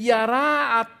Él lo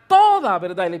guiará a toda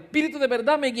verdad. El Espíritu de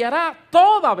verdad me guiará a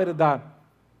toda verdad.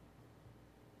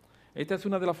 Esta es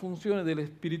una de las funciones del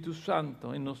Espíritu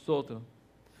Santo en nosotros.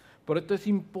 Por esto es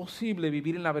imposible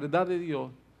vivir en la verdad de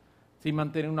Dios sin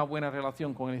mantener una buena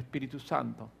relación con el Espíritu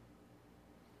Santo.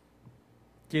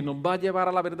 Quien nos va a llevar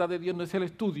a la verdad de Dios no es el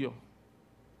estudio.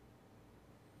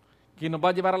 Quien nos va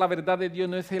a llevar a la verdad de Dios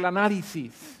no es el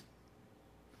análisis.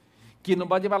 Quien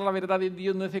nos va a llevar a la verdad de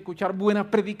Dios no es escuchar buenas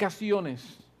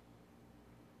predicaciones.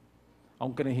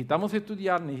 Aunque necesitamos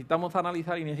estudiar, necesitamos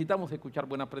analizar y necesitamos escuchar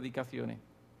buenas predicaciones.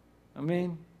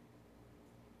 Amén.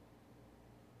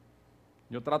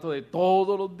 Yo trato de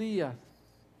todos los días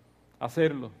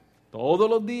hacerlo. Todos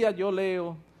los días yo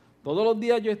leo, todos los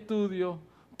días yo estudio,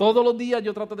 todos los días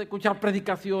yo trato de escuchar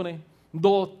predicaciones,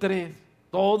 2, 3,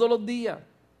 todos los días.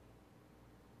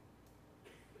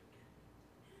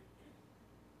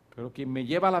 Pero quien me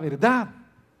lleva a la verdad,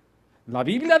 la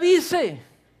Biblia dice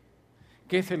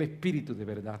que es el Espíritu de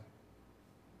verdad.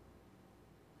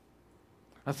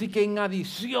 Así que en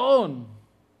adición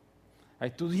a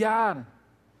estudiar,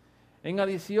 en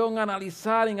adición a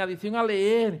analizar, en adición a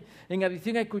leer, en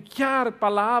adición a escuchar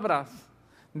palabras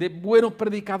de buenos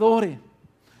predicadores,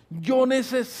 yo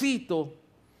necesito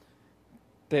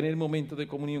tener momentos de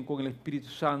comunión con el Espíritu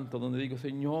Santo, donde digo,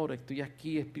 Señor, estoy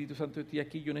aquí, Espíritu Santo, estoy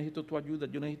aquí, yo necesito tu ayuda,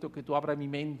 yo necesito que tú abras mi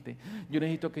mente, yo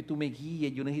necesito que tú me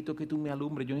guíes, yo necesito que tú me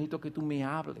alumbres, yo necesito que tú me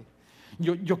hables.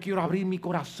 Yo quiero abrir mi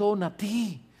corazón a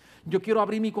ti. Yo quiero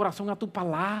abrir mi corazón a tu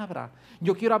palabra.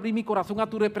 Yo quiero abrir mi corazón a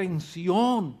tu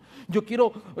reprensión. Yo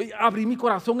quiero abrir mi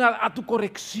corazón a tu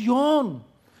corrección.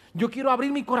 Yo quiero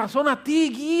abrir mi corazón a ti,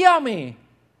 guíame.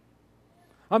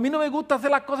 A mí no me gusta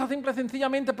hacer las cosas simple y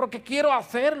sencillamente porque quiero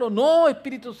hacerlo. No,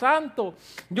 Espíritu Santo,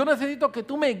 yo necesito que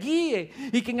tú me guíes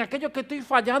y que en aquello que estoy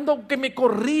fallando, que me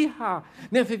corrija.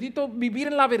 Necesito vivir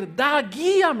en la verdad,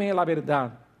 guíame a la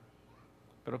verdad.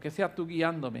 Pero que seas tú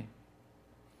guiándome.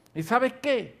 ¿Y sabes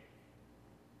qué?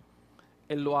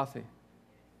 Él lo hace.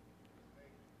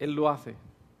 Él lo hace.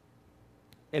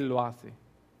 Él lo hace.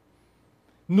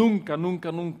 Nunca, nunca,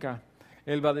 nunca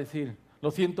Él va a decir,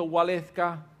 lo siento,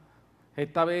 Waleska,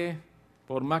 esta vez,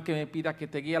 por más que me pidas que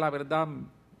te guíe a la verdad,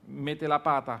 mete la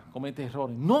pata, comete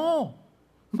errores. No,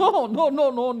 no, no,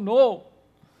 no, no, no.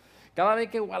 Cada vez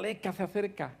que Waleska se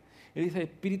acerca, Él dice,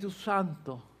 Espíritu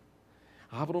Santo,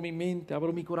 abro mi mente,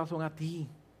 abro mi corazón a ti.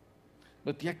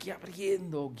 Lo estoy aquí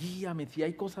abriendo, guíame. Si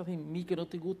hay cosas en mí que no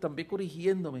te gustan, ve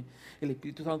corrigiéndome. El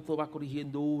Espíritu Santo va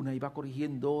corrigiendo una y va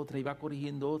corrigiendo otra y va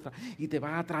corrigiendo otra y te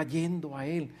va atrayendo a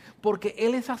Él. Porque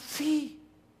Él es así.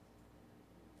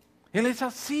 Él es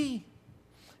así.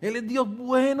 Él es Dios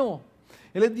bueno.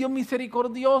 Él es Dios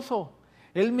misericordioso.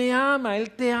 Él me ama, Él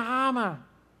te ama.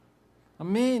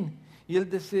 Amén. Y Él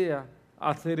desea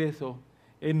hacer eso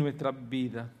en nuestras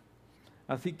vidas.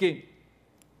 Así que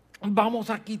vamos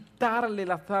a quitarle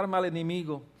las armas al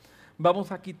enemigo.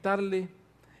 Vamos a quitarle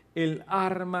el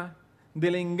arma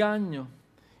del engaño.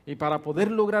 Y para poder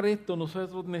lograr esto,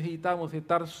 nosotros necesitamos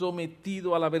estar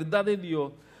sometidos a la verdad de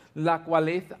Dios, la cual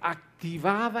es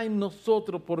activada en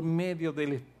nosotros por medio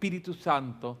del Espíritu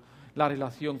Santo, la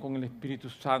relación con el Espíritu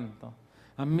Santo.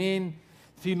 Amén.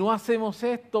 Si no hacemos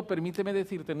esto, permíteme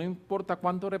decirte, no importa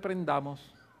cuánto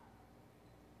reprendamos,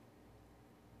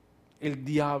 el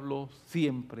diablo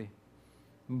siempre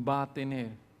va a tener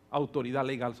autoridad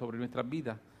legal sobre nuestras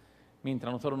vidas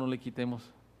mientras nosotros no le quitemos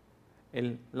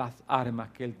las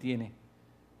armas que él tiene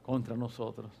contra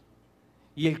nosotros.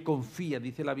 Y él confía,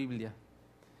 dice la Biblia.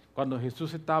 Cuando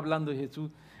Jesús está hablando y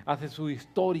Jesús hace su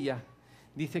historia,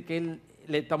 dice que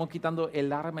le estamos quitando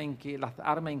las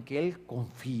armas en que él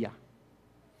confía.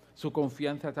 Su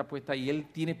confianza está puesta y él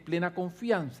tiene plena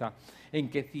confianza en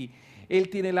que si él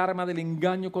tiene el arma del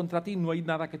engaño contra ti, no hay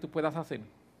nada que tú puedas hacer.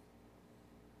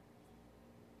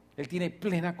 Él tiene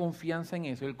plena confianza en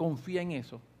eso, él confía en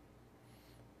eso.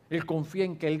 Él confía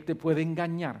en que él te puede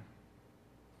engañar.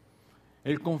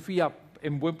 Él confía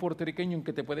en buen puertorriqueño en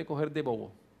que te puede coger de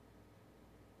bobo.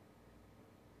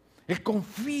 Él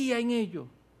confía en ello.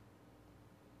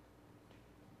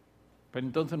 Pero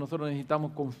entonces nosotros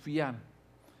necesitamos confiar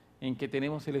en que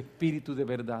tenemos el Espíritu de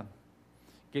verdad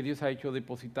que Dios ha hecho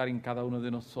depositar en cada uno de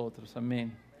nosotros.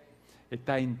 Amén.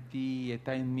 Está en ti,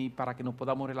 está en mí, para que nos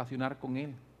podamos relacionar con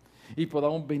Él. Y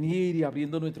podamos venir y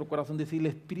abriendo nuestro corazón decirle,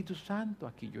 Espíritu Santo,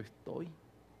 aquí yo estoy.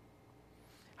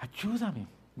 Ayúdame,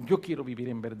 yo quiero vivir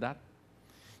en verdad.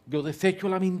 Yo desecho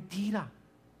la mentira.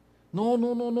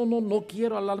 No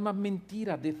quiero hablar más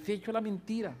mentiras, desecho la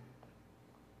mentira.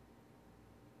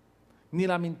 Ni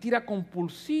la mentira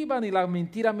compulsiva, ni la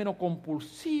mentira menos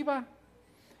compulsiva,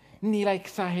 ni la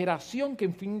exageración, que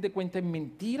en fin de cuentas es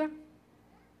mentira.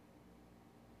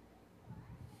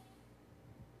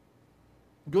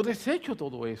 Yo desecho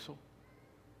todo eso.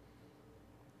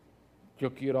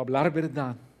 Yo quiero hablar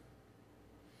verdad.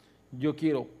 Yo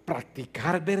quiero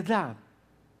practicar verdad.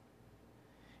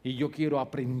 Y yo quiero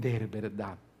aprender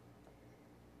verdad.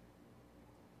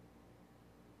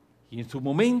 Y en su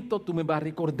momento tú me vas a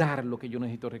recordar lo que yo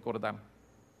necesito recordar.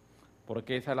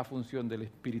 Porque esa es la función del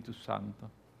Espíritu Santo.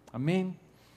 Amén.